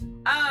good.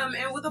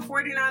 And with a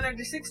 49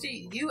 under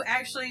 60, you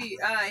actually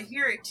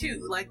hear it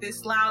too, like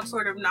this loud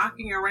sort of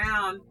knocking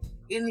around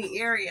in the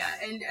area.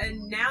 And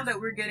now that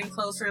we're getting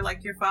closer,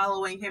 like you're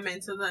following him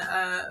into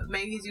the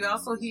maze, you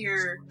also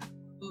hear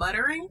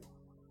muttering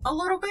a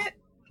little bit.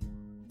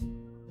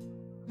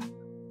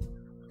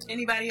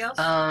 Anybody else?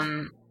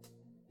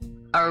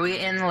 Are we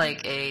in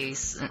like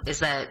is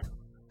that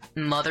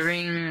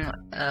mothering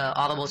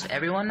audible to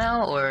everyone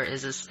now, or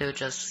is it still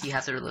just you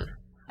have to look?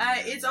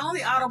 It's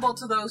only audible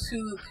to those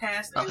who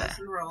passed a Okay.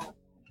 listen roll.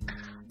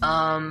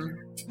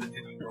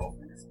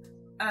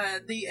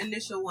 The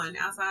initial one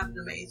outside of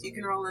the maze. You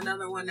can roll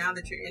another one now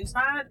that you're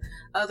inside.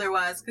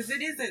 Otherwise, because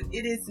it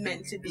is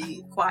meant to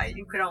be quiet.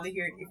 You could only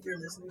hear it if you're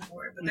listening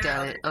for it. But there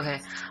Got are it.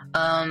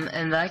 Okay.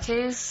 In that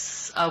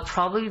case, I'll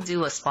probably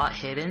do a spot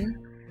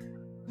hidden.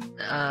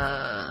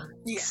 Yeah.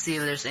 See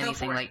if there's Go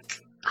anything for it.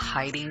 like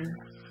hiding.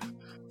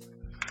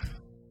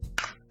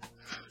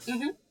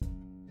 Mhm.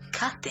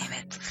 God damn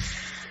it.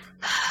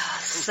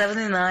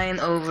 79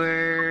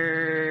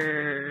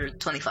 over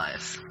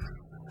 25.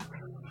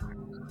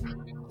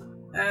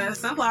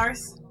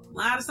 Sunflowers. A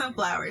lot of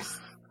sunflowers.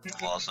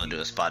 We'll also do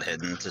a spot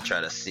hidden to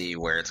try to see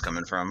where it's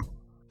coming from.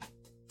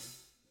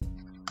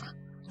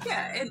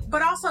 Yeah,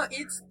 but also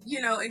it's,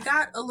 it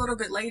got a little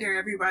bit later.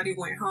 Everybody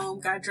went home,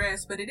 got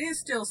dressed, but it is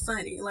still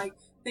sunny. Like,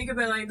 think of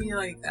it maybe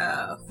like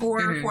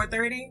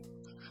 4:30.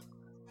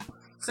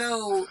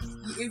 So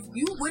if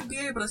you would be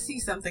able to see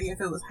something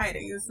if it was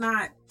hiding, it's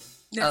not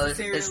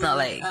necessarily. Oh, it's not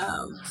like.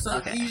 So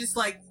okay. you just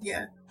like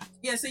yeah.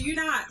 So you're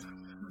not,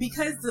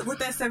 because with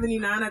that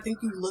 79, I think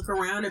you look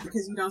around it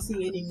because you don't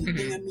see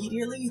anything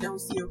immediately. You don't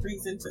see a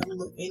reason to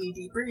look any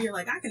deeper. You're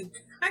like, I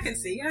can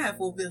see. I have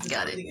full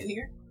visibility in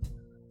here.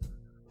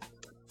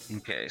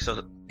 Okay,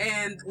 so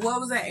And what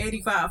was that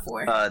 85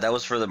 for? that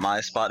was for the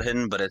my spot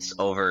hidden, but it's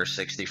over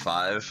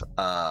 65.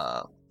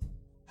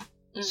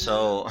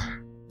 So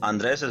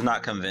Andres is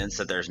not convinced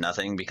that there's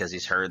nothing because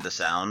he's heard the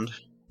sound.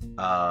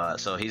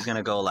 So he's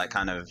gonna go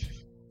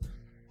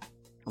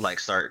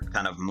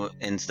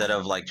instead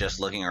of like just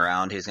looking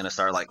around, he's gonna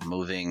start like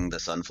moving the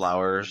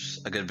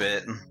sunflowers a good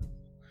bit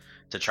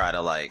to try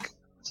to like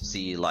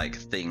see like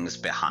things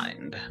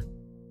behind.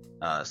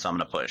 So I'm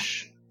gonna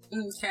push.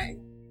 Okay.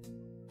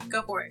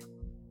 Go for it.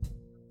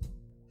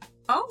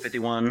 Oh?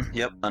 51.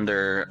 Yep,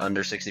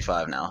 under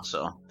 65 now.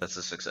 So that's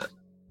a success.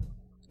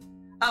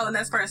 Oh, and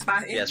that's for a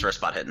spot. Yeah, it's for a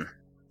spot hidden.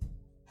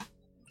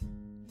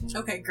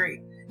 Okay, great.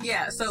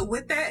 Yeah, so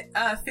with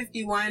that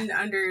 51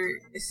 under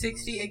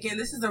 60, again,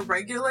 this is a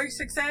regular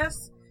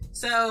success.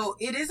 So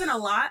it isn't a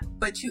lot,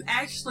 but you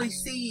actually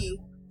see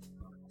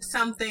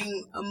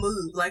something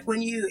move. Like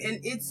and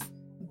it's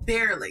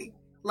barely.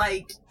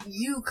 Like,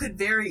 you could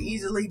very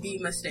easily be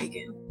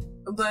mistaken.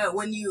 But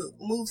when you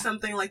move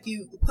something, like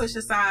you push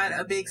aside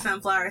a big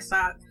sunflower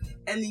stalk,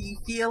 and then you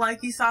feel like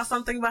you saw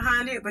something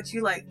behind it, but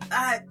you're like,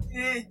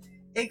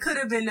 it could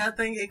have been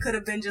nothing. It could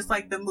have been just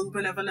like the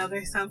movement of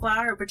another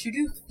sunflower, but you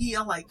do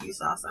feel like you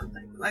saw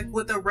something. Like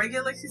with a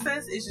regular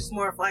success, it's just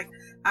more of like,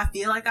 I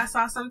feel like I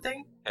saw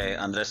something. Okay,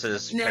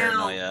 Andres' Now-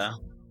 paranoia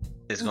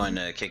is going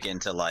to kick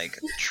into like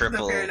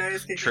triple paranoia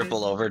is kicking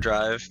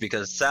overdrive,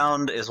 because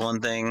sound is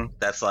one thing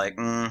that's like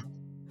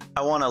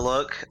I want to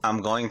look.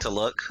 I'm going to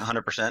look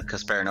 100%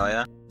 because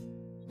paranoia.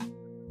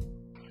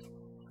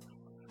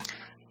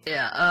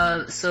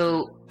 Yeah,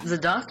 so the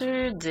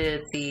doctor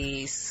did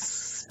the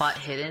spot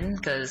hidden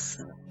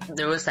because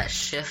there was that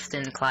shift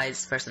in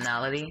Clyde's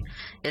personality.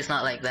 It's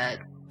not like that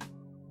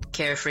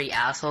carefree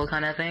asshole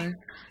kind of thing.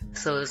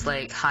 So it's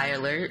like high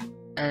alert,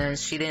 and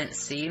she didn't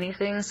see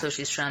anything, so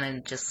she's trying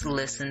to just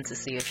listen to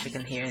see if she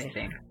can hear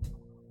anything.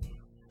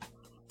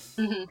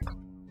 Mm-hmm.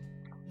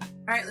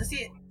 Alright, let's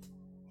see it.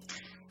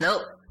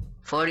 Nope.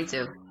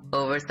 42.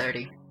 Over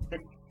 30.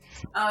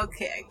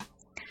 Okay.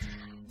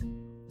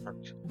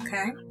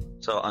 Okay.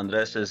 So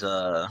Andres is,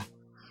 like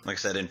I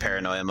said, in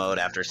paranoia mode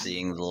after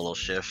seeing the little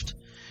shift,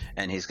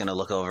 and he's gonna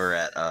look over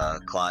at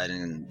Clyde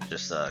and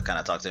just kind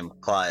of talk to him.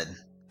 Clyde,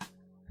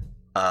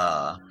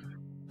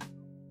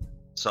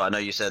 so I know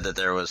you said that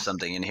there was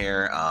something in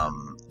here.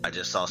 I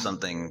just saw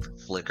something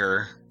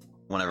flicker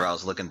whenever I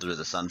was looking through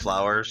the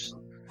sunflowers.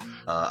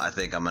 I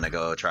think I'm gonna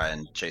go try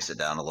and chase it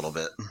down a little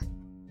bit.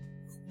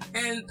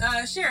 And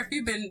Sheriff,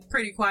 you've been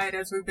pretty quiet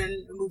as we've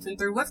been moving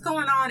through. What's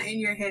going on in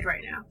your head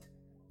right now?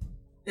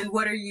 And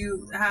what are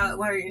you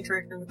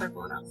interacting with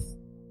everyone else?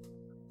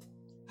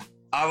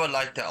 I would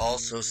like to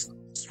also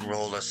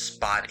roll a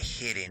spot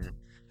hidden,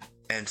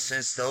 and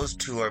since those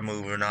two are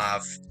moving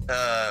off,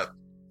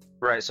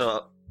 Right.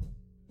 So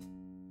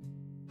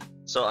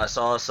I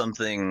saw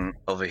something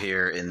over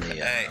here in the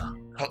Hey.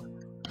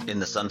 in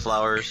the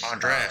sunflowers.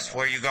 Andres,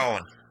 where you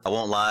going? I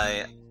won't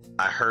lie.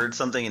 I heard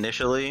something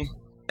initially,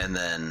 and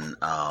then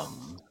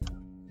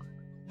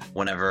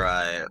whenever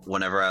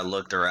I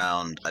looked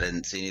around, I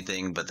didn't see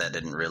anything, but that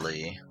didn't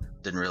really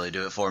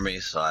do it for me.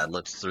 So I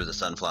looked through the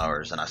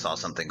sunflowers and I saw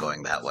something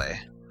going that way,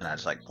 and I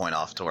just like point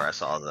off to where I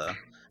saw the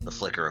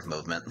flicker of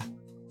movement.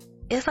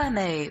 If I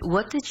may,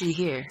 what did you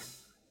hear?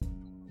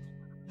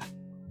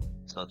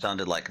 So it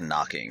sounded like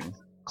knocking.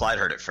 Clyde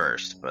heard it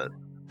first, but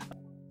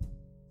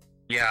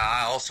Yeah,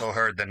 I also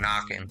heard the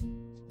knocking.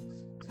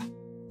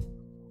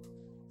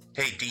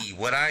 Hey D,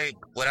 would I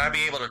be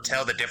able to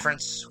tell the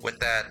difference with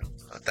that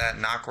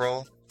knock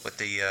roll with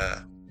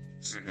the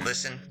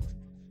listen?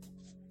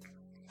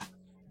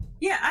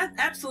 Yeah, I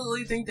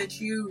absolutely think that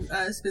you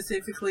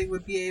specifically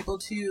would be able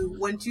to,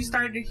 once you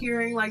started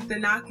hearing like the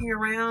knocking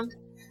around,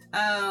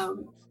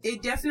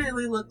 it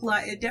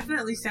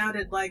definitely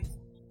sounded like,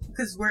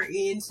 because we're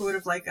in sort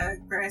of like a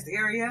grass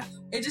area,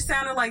 it just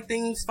sounded like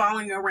things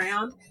falling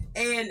around.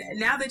 And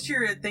now that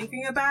you're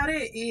thinking about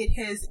it, it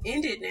has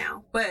ended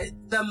now. But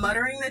the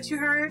muttering that you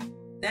heard,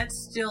 that's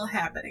still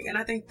happening. And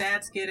I think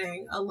that's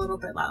getting a little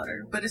bit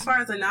louder. But as far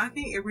as the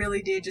knocking, it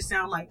really did just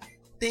sound like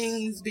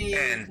things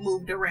being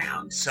moved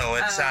around. So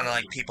it sounded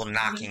like people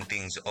knocking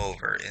things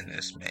over in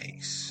this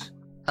maze.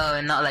 Oh,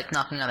 and not like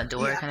knocking on a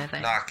door kind of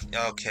thing?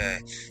 Okay.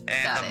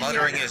 And Got the it.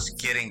 muttering Yeah. is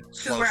getting we're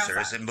closer.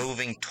 outside. Is it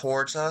moving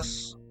towards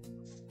us?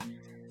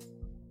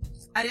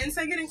 I didn't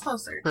say getting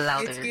closer.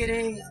 Louder. It's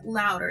getting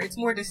louder. It's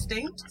more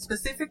distinct,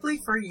 specifically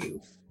for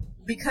you.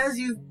 Because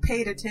you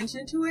paid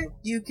attention to it,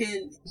 you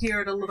can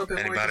hear it a little bit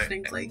more Anybody-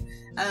 distinctly.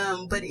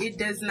 But it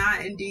is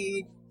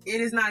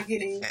not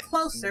getting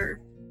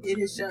closer. It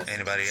is just...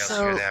 Anybody else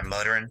So- hear that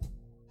muttering?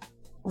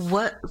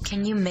 What?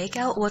 Can you make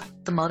out what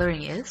the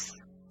muttering is?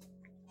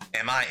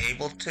 Am I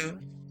able to?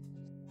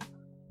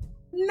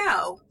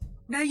 No,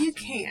 you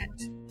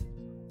can't.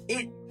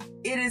 It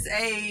is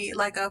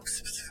like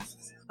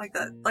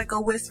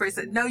a whisper. It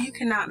said, no, you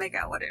cannot make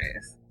out what it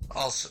is.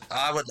 Also,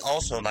 I would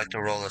also like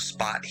to roll a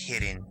spot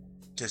hidden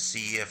to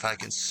see if I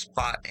can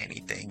spot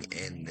anything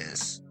in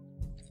this.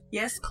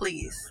 Yes,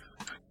 please.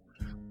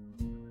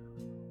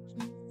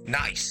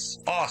 Nice.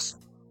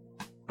 Awesome.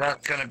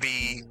 That's gonna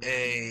be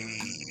a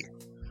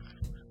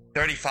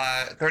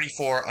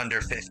 34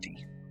 under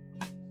 50.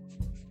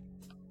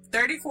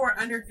 34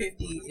 under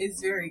 50 is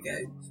very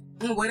good.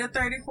 And with a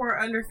 34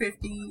 under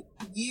 50,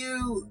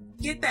 you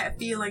get that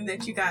feeling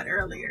that you got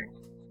earlier.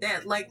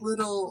 That like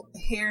little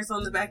hairs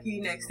on the back of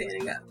your neck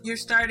standing up. You're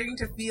starting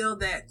to feel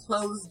that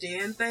closed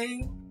in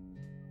thing.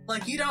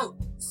 Like you don't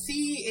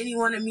see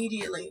anyone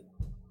immediately,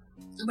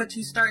 but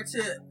you start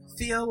to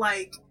feel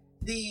like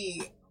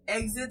the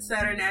exits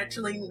that are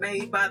naturally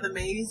made by the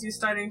maze, you're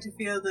starting to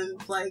feel them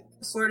like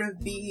sort of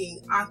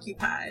being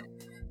occupied.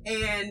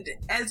 And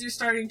as you're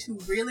starting to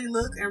really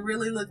look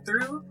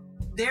through,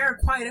 there are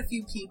quite a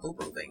few people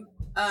moving.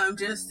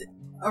 Just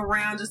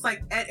around, just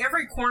like at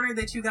every corner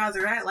that you guys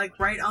are at, like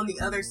right on the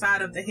other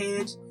side of the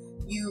hedge,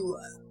 you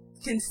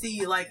can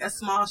see like a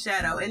small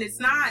shadow. And it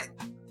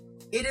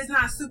is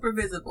not super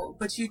visible,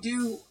 but you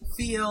do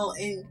feel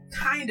and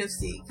kind of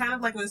see, kind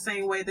of like in the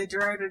same way that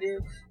Gerardo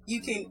did,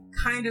 you can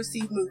kind of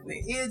see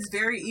movement. It's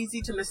very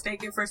easy to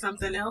mistake it for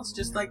something else,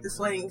 just like the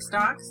swaying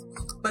stalks.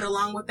 But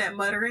along with that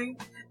muttering,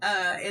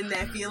 and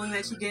that feeling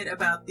that you get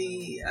about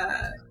the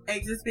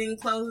exits being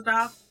closed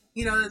off,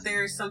 you know that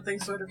there's something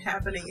sort of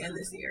happening in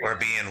this area. We're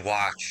being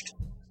watched.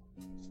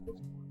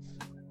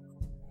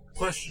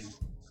 Question.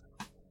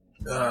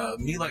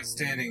 Me like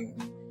standing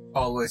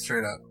all the way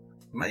straight up.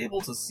 Am I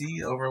able to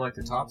see over like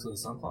the tops of the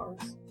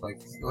sunflowers? Like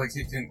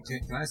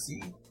can I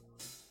see?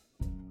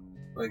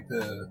 like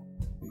the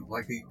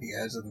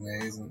edge of the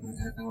maze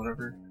and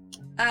whatever?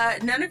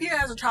 None of you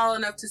guys are tall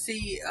enough to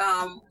see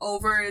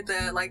over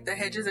the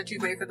hedges that you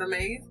made for the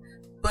maze,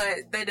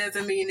 but that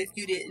doesn't mean if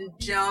you didn't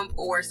jump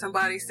or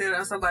somebody stood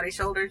on somebody's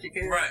shoulders, you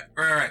can.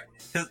 Right.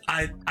 Because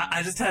I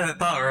just had that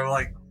thought where I'm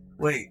like,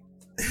 wait,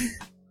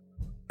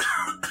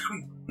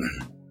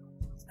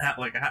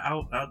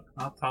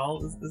 how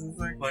tall is this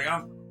thing? Like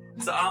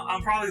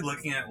I'm probably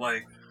looking at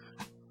like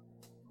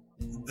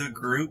the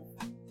group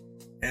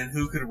and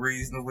who could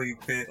reasonably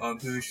fit on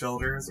whose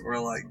shoulders or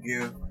like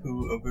give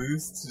who a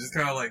boost. Just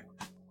kind of like,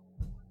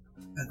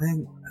 I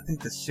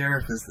think the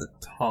sheriff is the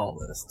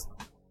tallest,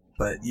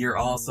 but you're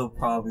also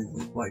probably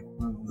like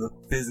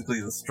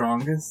physically the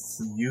strongest,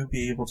 so you'd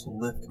be able to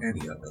lift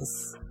any of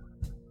us.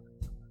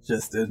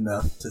 Just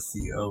enough to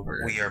see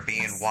over. We are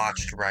being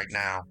watched right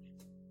now.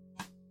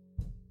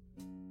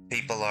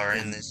 People are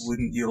in this.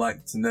 Wouldn't you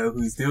like to know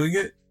who's doing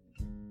it?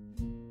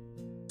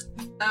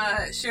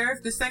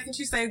 Sheriff, the second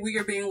you say we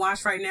are being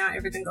watched right now,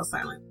 everything goes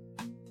silent.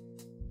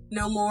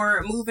 No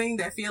more moving.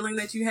 That feeling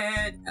that you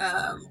had,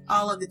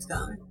 all of it's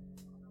gone.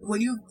 When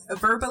you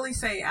verbally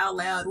say out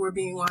loud, we're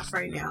being watched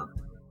right now,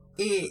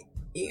 it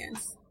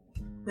ends.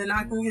 The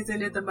knocking has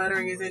ended, the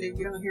muttering has ended,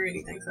 you don't hear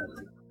anything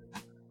suddenly.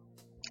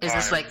 Is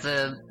this like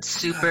the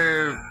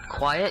super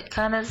quiet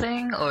kind of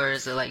thing, or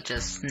is it like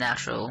just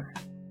natural?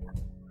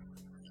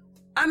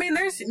 I mean,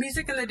 there's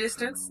music in the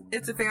distance.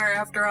 It's a fair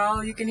after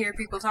all. You can hear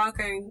people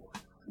talking,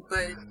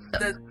 but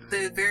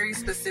the very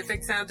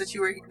specific sound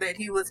that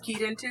he was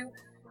keyed into,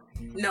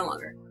 no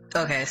longer.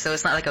 Okay, so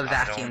it's not like a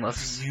vacuum of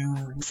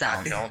I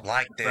sound. don't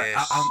like this.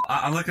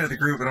 I'm looking at the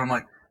group and I'm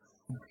like,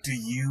 do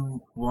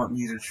you want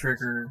me to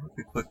trigger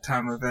the quick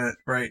time event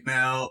right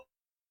now?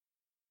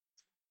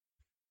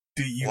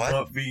 Do you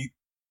want me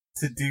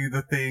to do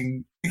the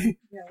thing? Yeah,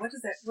 what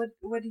is that?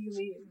 What do you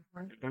mean?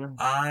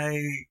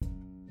 I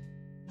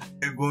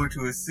am going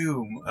to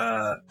assume,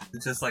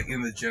 just like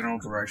in the general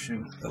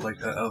direction,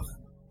 of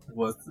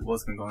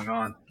what's been going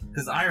on,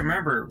 because I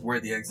remember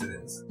where the exit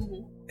is,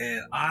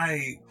 and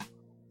I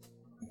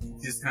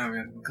just kind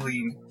of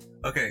gleaned.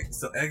 Okay,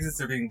 so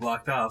exits are being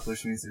blocked off,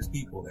 which means there's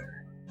people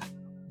there.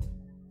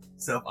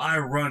 So if I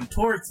run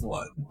towards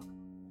one,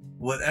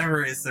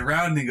 whatever is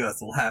surrounding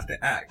us will have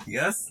to act.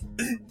 Yes.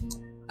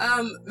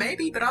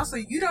 Maybe, but also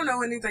you don't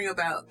know anything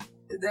about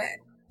that.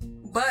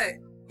 But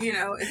you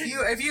know,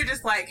 if you're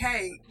just like,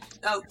 hey,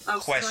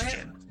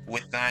 Question: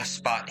 with my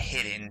spot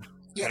hidden,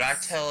 could I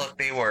tell if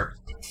they were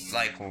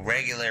like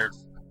regular?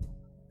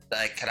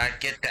 Like, could I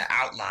get the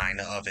outline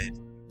of it?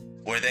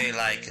 Were they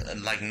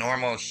like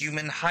normal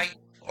human height,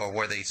 or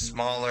were they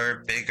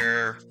smaller,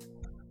 bigger?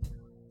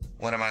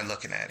 What am I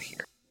looking at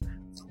here?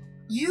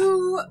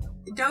 You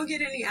don't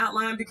get any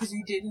outline because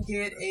you didn't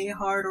get a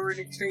hard or an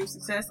extreme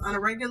success. On a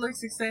regular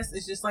success,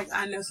 it's just like,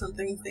 I know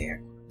something's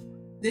there.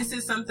 This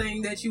is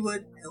something that you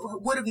would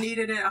have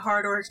needed a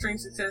hard or extreme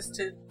success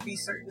to be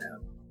certain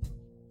of.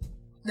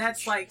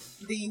 That's like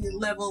the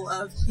level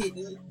of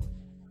hidden.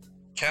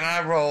 Can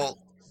I roll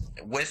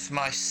with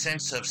my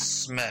sense of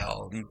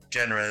smell,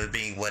 generally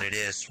being what it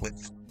is,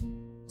 with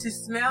to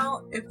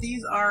smell if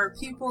these are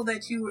people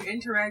that you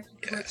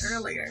interacted with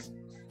earlier?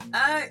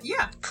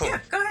 Yeah. Cool. Yeah,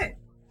 go ahead.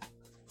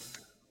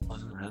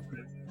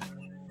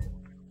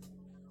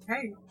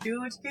 Hey,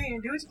 do what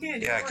you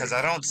can. Yeah, because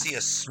I don't see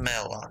a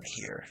smell on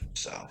here,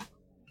 so.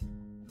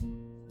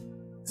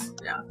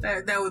 Yeah,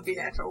 that would be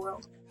natural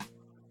world.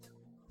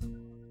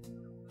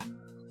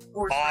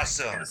 Or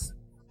awesome.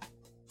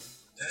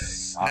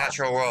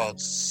 Natural world,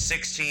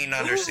 16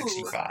 under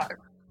 65.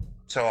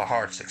 So a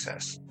hard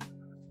success.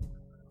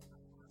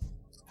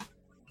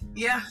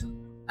 Yeah.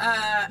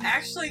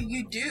 Actually,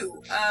 you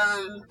do.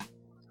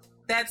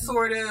 That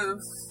sort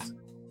of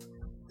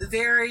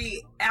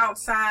very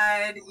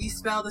outside, you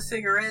smell the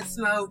cigarette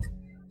smoke.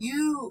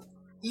 You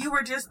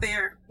were just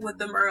there with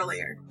them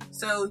earlier.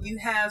 So you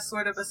have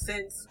sort of a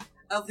sense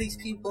of these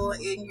people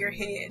in your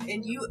head.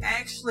 And you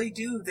actually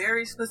do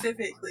very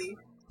specifically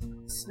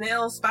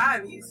smell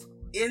Spivey's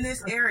in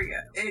this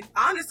area. And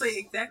honestly,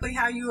 exactly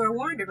how you were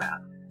warned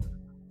about.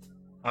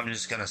 I'm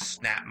just gonna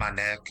snap my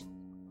neck,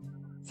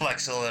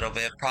 flex a little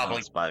bit,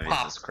 probably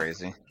Spivey's is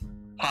crazy.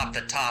 Pop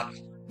the top.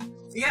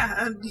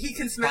 Yeah, he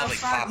can smell Probably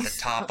pop the Spivey's.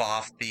 top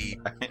off the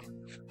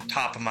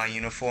top of my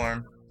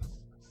uniform.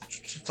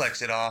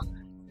 Flex it off.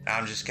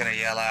 I'm just gonna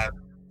yell out.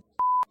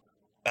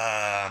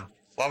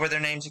 What were their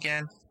names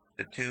again?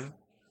 The two?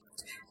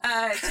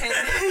 Ted,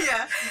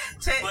 yeah.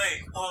 Ted,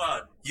 Wait, hold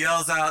on.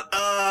 Yells out,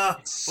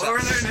 what were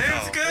their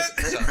names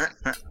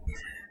again?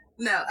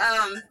 no,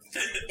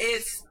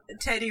 it's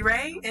Teddy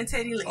Ray and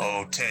Teddy Lee.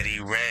 Oh, Teddy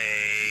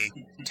Ray,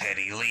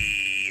 Teddy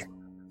Lee.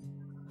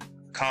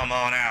 Come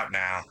on out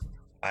now.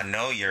 I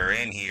know you're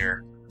in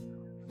here.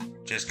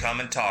 Just come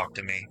and talk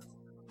to me.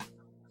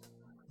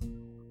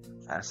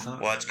 That's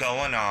not. What's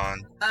going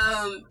on?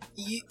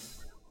 You,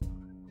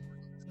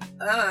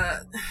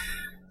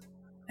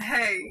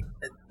 hey,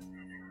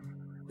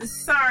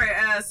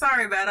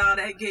 sorry about all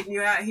that getting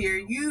you out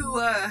here.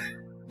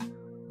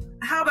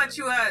 how about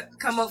you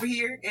come over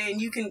here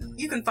and you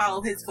can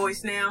follow his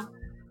voice now.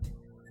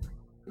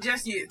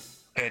 Just you.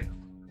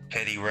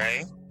 Teddy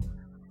Ray,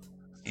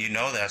 you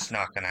know that's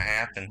not gonna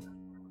happen.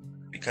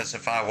 Because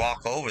if I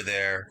walk over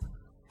there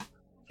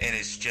and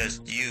it's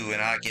just you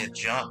and I get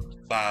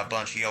jumped by a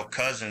bunch of your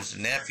cousins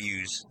and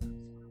nephews,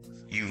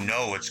 you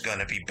know it's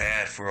gonna be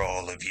bad for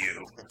all of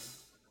you.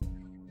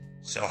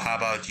 So how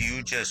about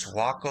you just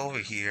walk over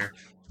here?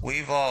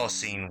 We've all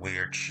seen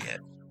weird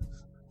shit.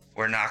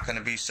 We're not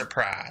gonna be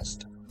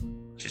surprised.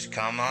 Just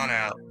come on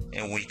out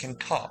and we can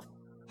talk.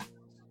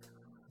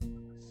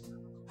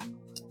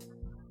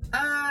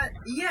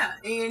 Yeah,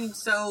 and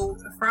so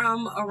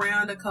from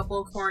around a couple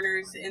of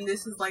corners, and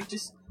this is like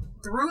just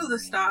through the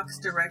stocks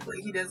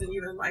directly. He doesn't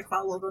even like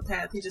follow the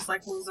path. He just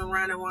like moves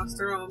around and walks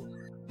through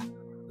them.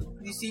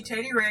 You see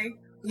Teddy Ray.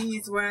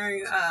 He's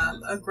wearing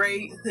a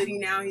gray hoodie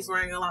now. He's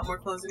wearing a lot more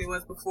clothes than he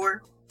was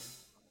before.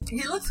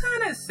 He looks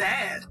kind of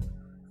sad,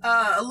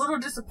 a little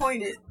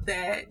disappointed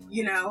that,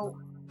 you know,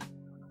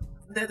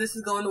 that this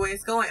is going the way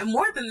it's going. And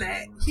more than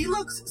that, he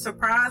looks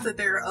surprised that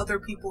there are other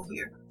people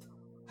here.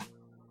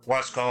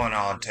 What's going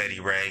on, Teddy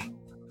Ray?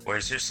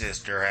 Where's your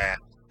sister at?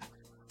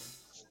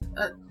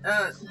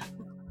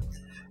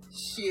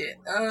 Shit.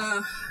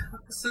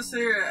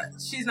 Sister,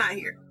 she's not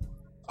here.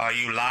 Are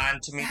you lying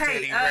to me, Hey,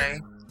 Teddy Ray?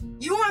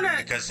 You wanna...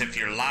 Because if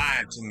you're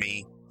lying to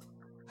me,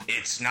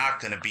 it's not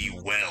gonna be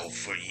well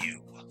for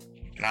you.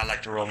 And I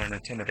like to roll and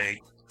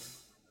intimidate.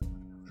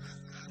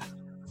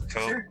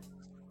 Cool. Sure.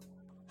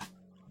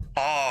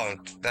 Oh,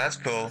 that's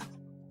cool.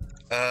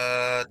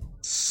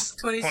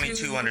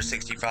 22 under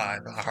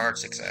 65, a hard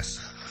success.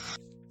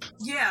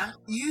 Yeah,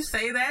 you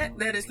say that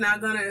it's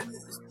not gonna,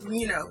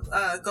 you know,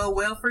 go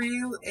well for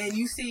you, and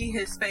you see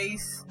his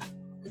face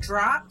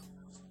drop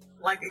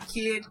like a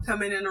kid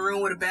coming in the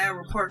room with a bad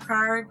report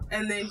card,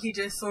 and then he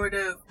just sort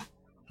of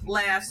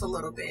laughs a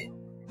little bit.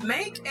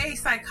 Make a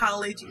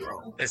psychology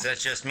roll. Is that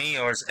just me,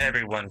 or is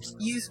everyone?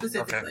 You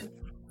specifically. Okay.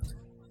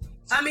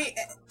 I mean,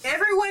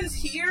 everyone's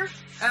here.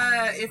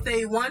 If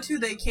they want to,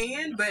 they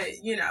can,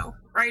 but, you know,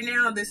 right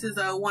now this is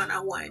a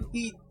one-on-one.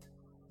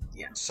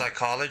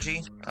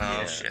 Psychology? Oh,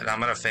 Yeah. shit, I'm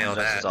gonna fail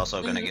This that. is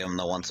also going to give him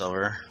the once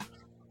over.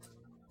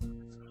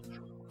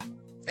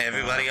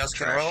 Everybody else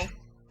can Trash. roll?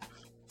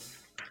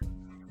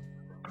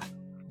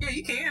 Yeah,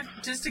 you can.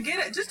 Just to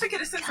get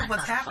a sense of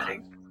what's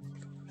happening.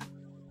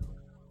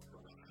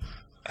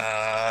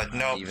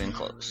 No. Even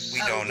close. We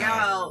don't know.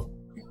 Y'all...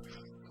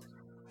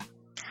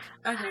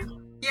 Okay.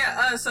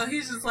 Yeah, so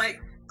he's just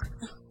like,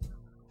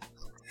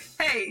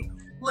 hey,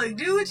 look,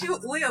 do what you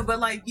will, but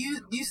like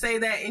you say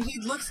that and he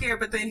looks scared,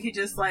 but then he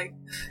just like,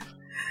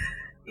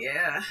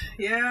 yeah,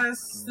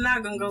 it's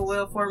not gonna go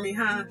well for me,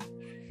 huh?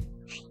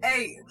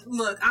 Hey,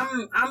 look,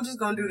 I'm just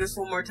gonna do this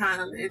one more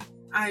time.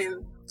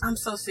 I'm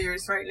so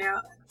serious right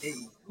now.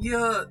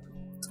 Your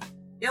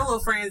little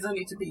friends don't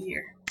need to be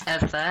here.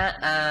 At that,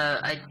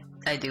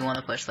 I do want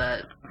to push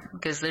that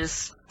because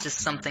there's just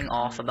something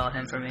off about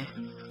him for me.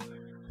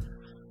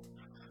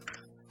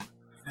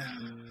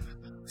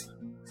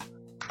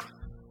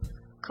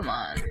 Come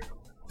on.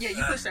 Yeah,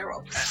 you push that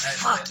roll.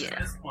 Fuck yeah. At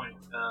this point,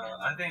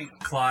 I think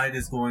Clyde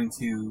is going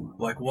to,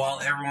 like,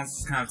 while everyone's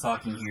just kind of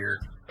talking here,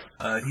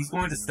 he's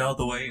going to stealth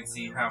away and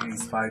see how many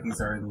Spikeys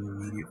are in the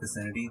immediate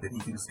vicinity that he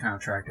can just kind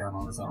of track down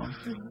on his own.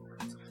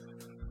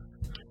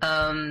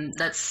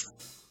 That's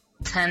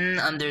 10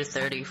 under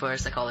 30 for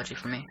psychology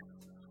for me.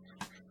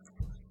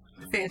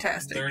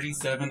 Fantastic.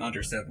 37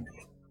 under 70.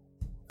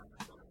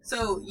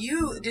 So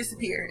you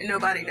disappear and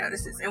nobody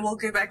notices, and we'll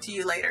get back to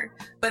you later.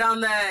 But on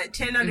the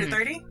 10 under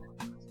 30,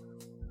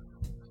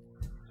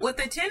 with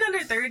the 10 under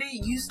 30,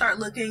 you start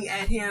looking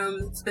at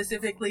him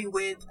specifically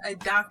with a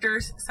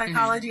doctor's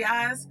psychology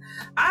eyes.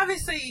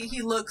 Obviously,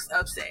 he looks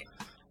upset.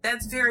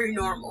 That's very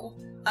normal.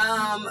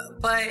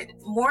 But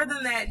more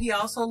than that, he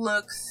also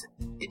looks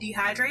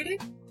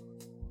dehydrated,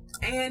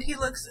 and he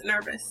looks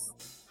nervous.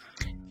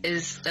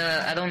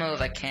 I don't know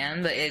if I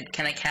can, but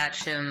can I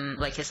catch him,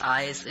 like, his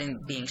eyes in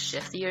being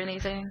shifty or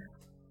anything?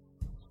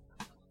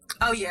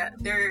 Oh yeah,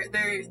 they're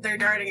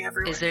darting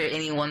everywhere. Is there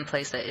any one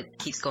place that it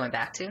keeps going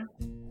back to?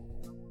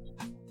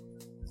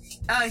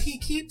 He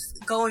keeps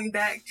going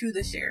back to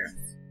the sheriff.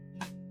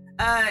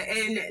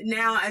 And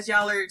now as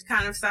y'all are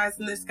kind of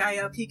sizing this guy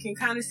up, he can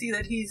kind of see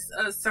that he's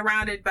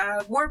surrounded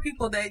by more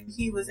people that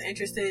he was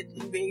interested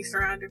in being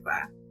surrounded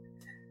by.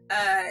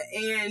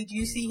 And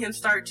you see him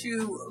start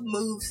to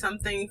move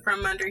something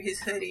from under his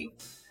hoodie.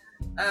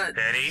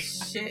 Teddy?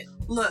 Shit.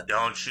 Look.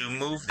 Don't you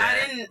move that.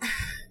 I didn't...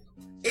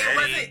 It Teddy,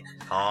 wasn't...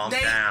 calm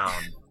down.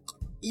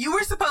 You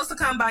were supposed to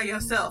come by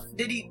yourself.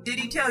 Did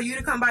he tell you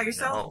to come by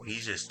yourself? No, he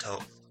just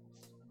told.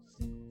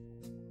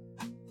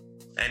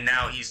 And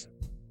now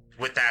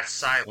with that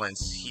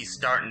silence, he's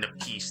starting to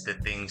piece the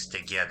things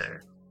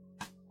together.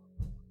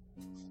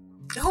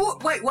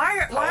 Wait, why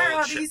are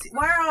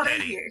all they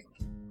Teddy, here?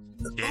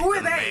 Did Who are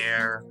the they?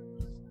 mayor...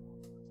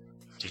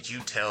 Did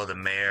you tell the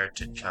mayor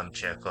to come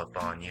check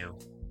up on you?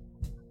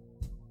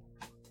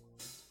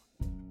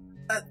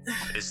 Uh,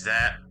 Is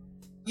that...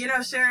 You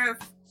know, Sheriff,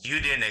 You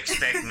didn't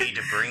expect me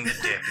to bring the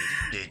deputy,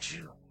 did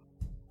you?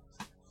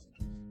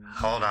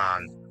 Hold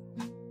on.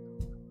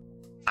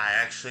 I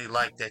actually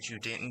like that you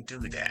didn't do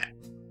that.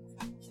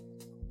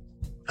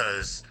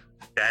 Because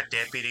that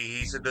deputy,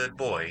 he's a good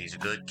boy, he's a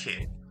good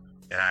kid.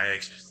 And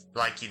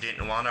like you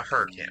didn't want to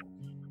hurt him.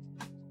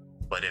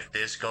 But if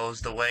this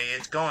goes the way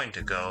it's going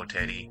to go,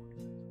 Teddy,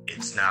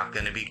 it's not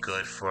going to be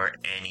good for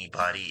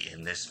anybody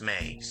in this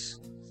maze.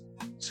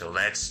 So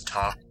let's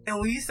talk. And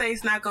when you say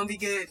it's not going to be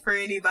good for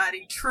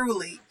anybody,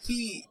 truly,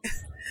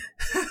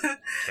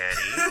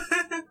 Teddy.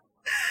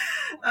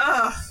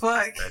 Oh,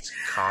 fuck. Let's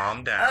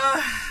calm down.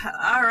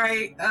 All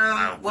right.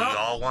 We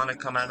all want to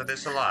come out of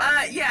this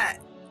alive. Yeah.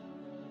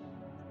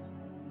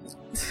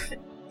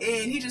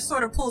 And he just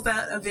sort of pulls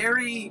out a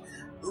very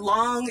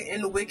long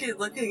and wicked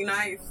looking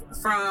knife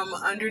from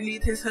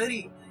underneath his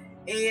hoodie.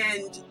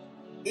 And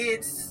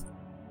it's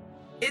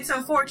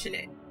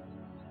unfortunate.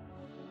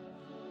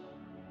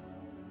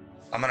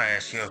 I'm gonna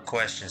ask you a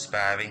question,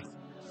 Spivey.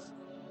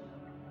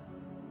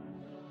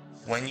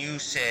 When you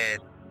said,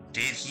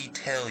 did he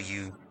tell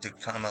you to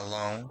come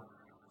alone?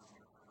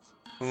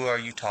 Who are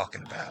you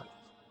talking about?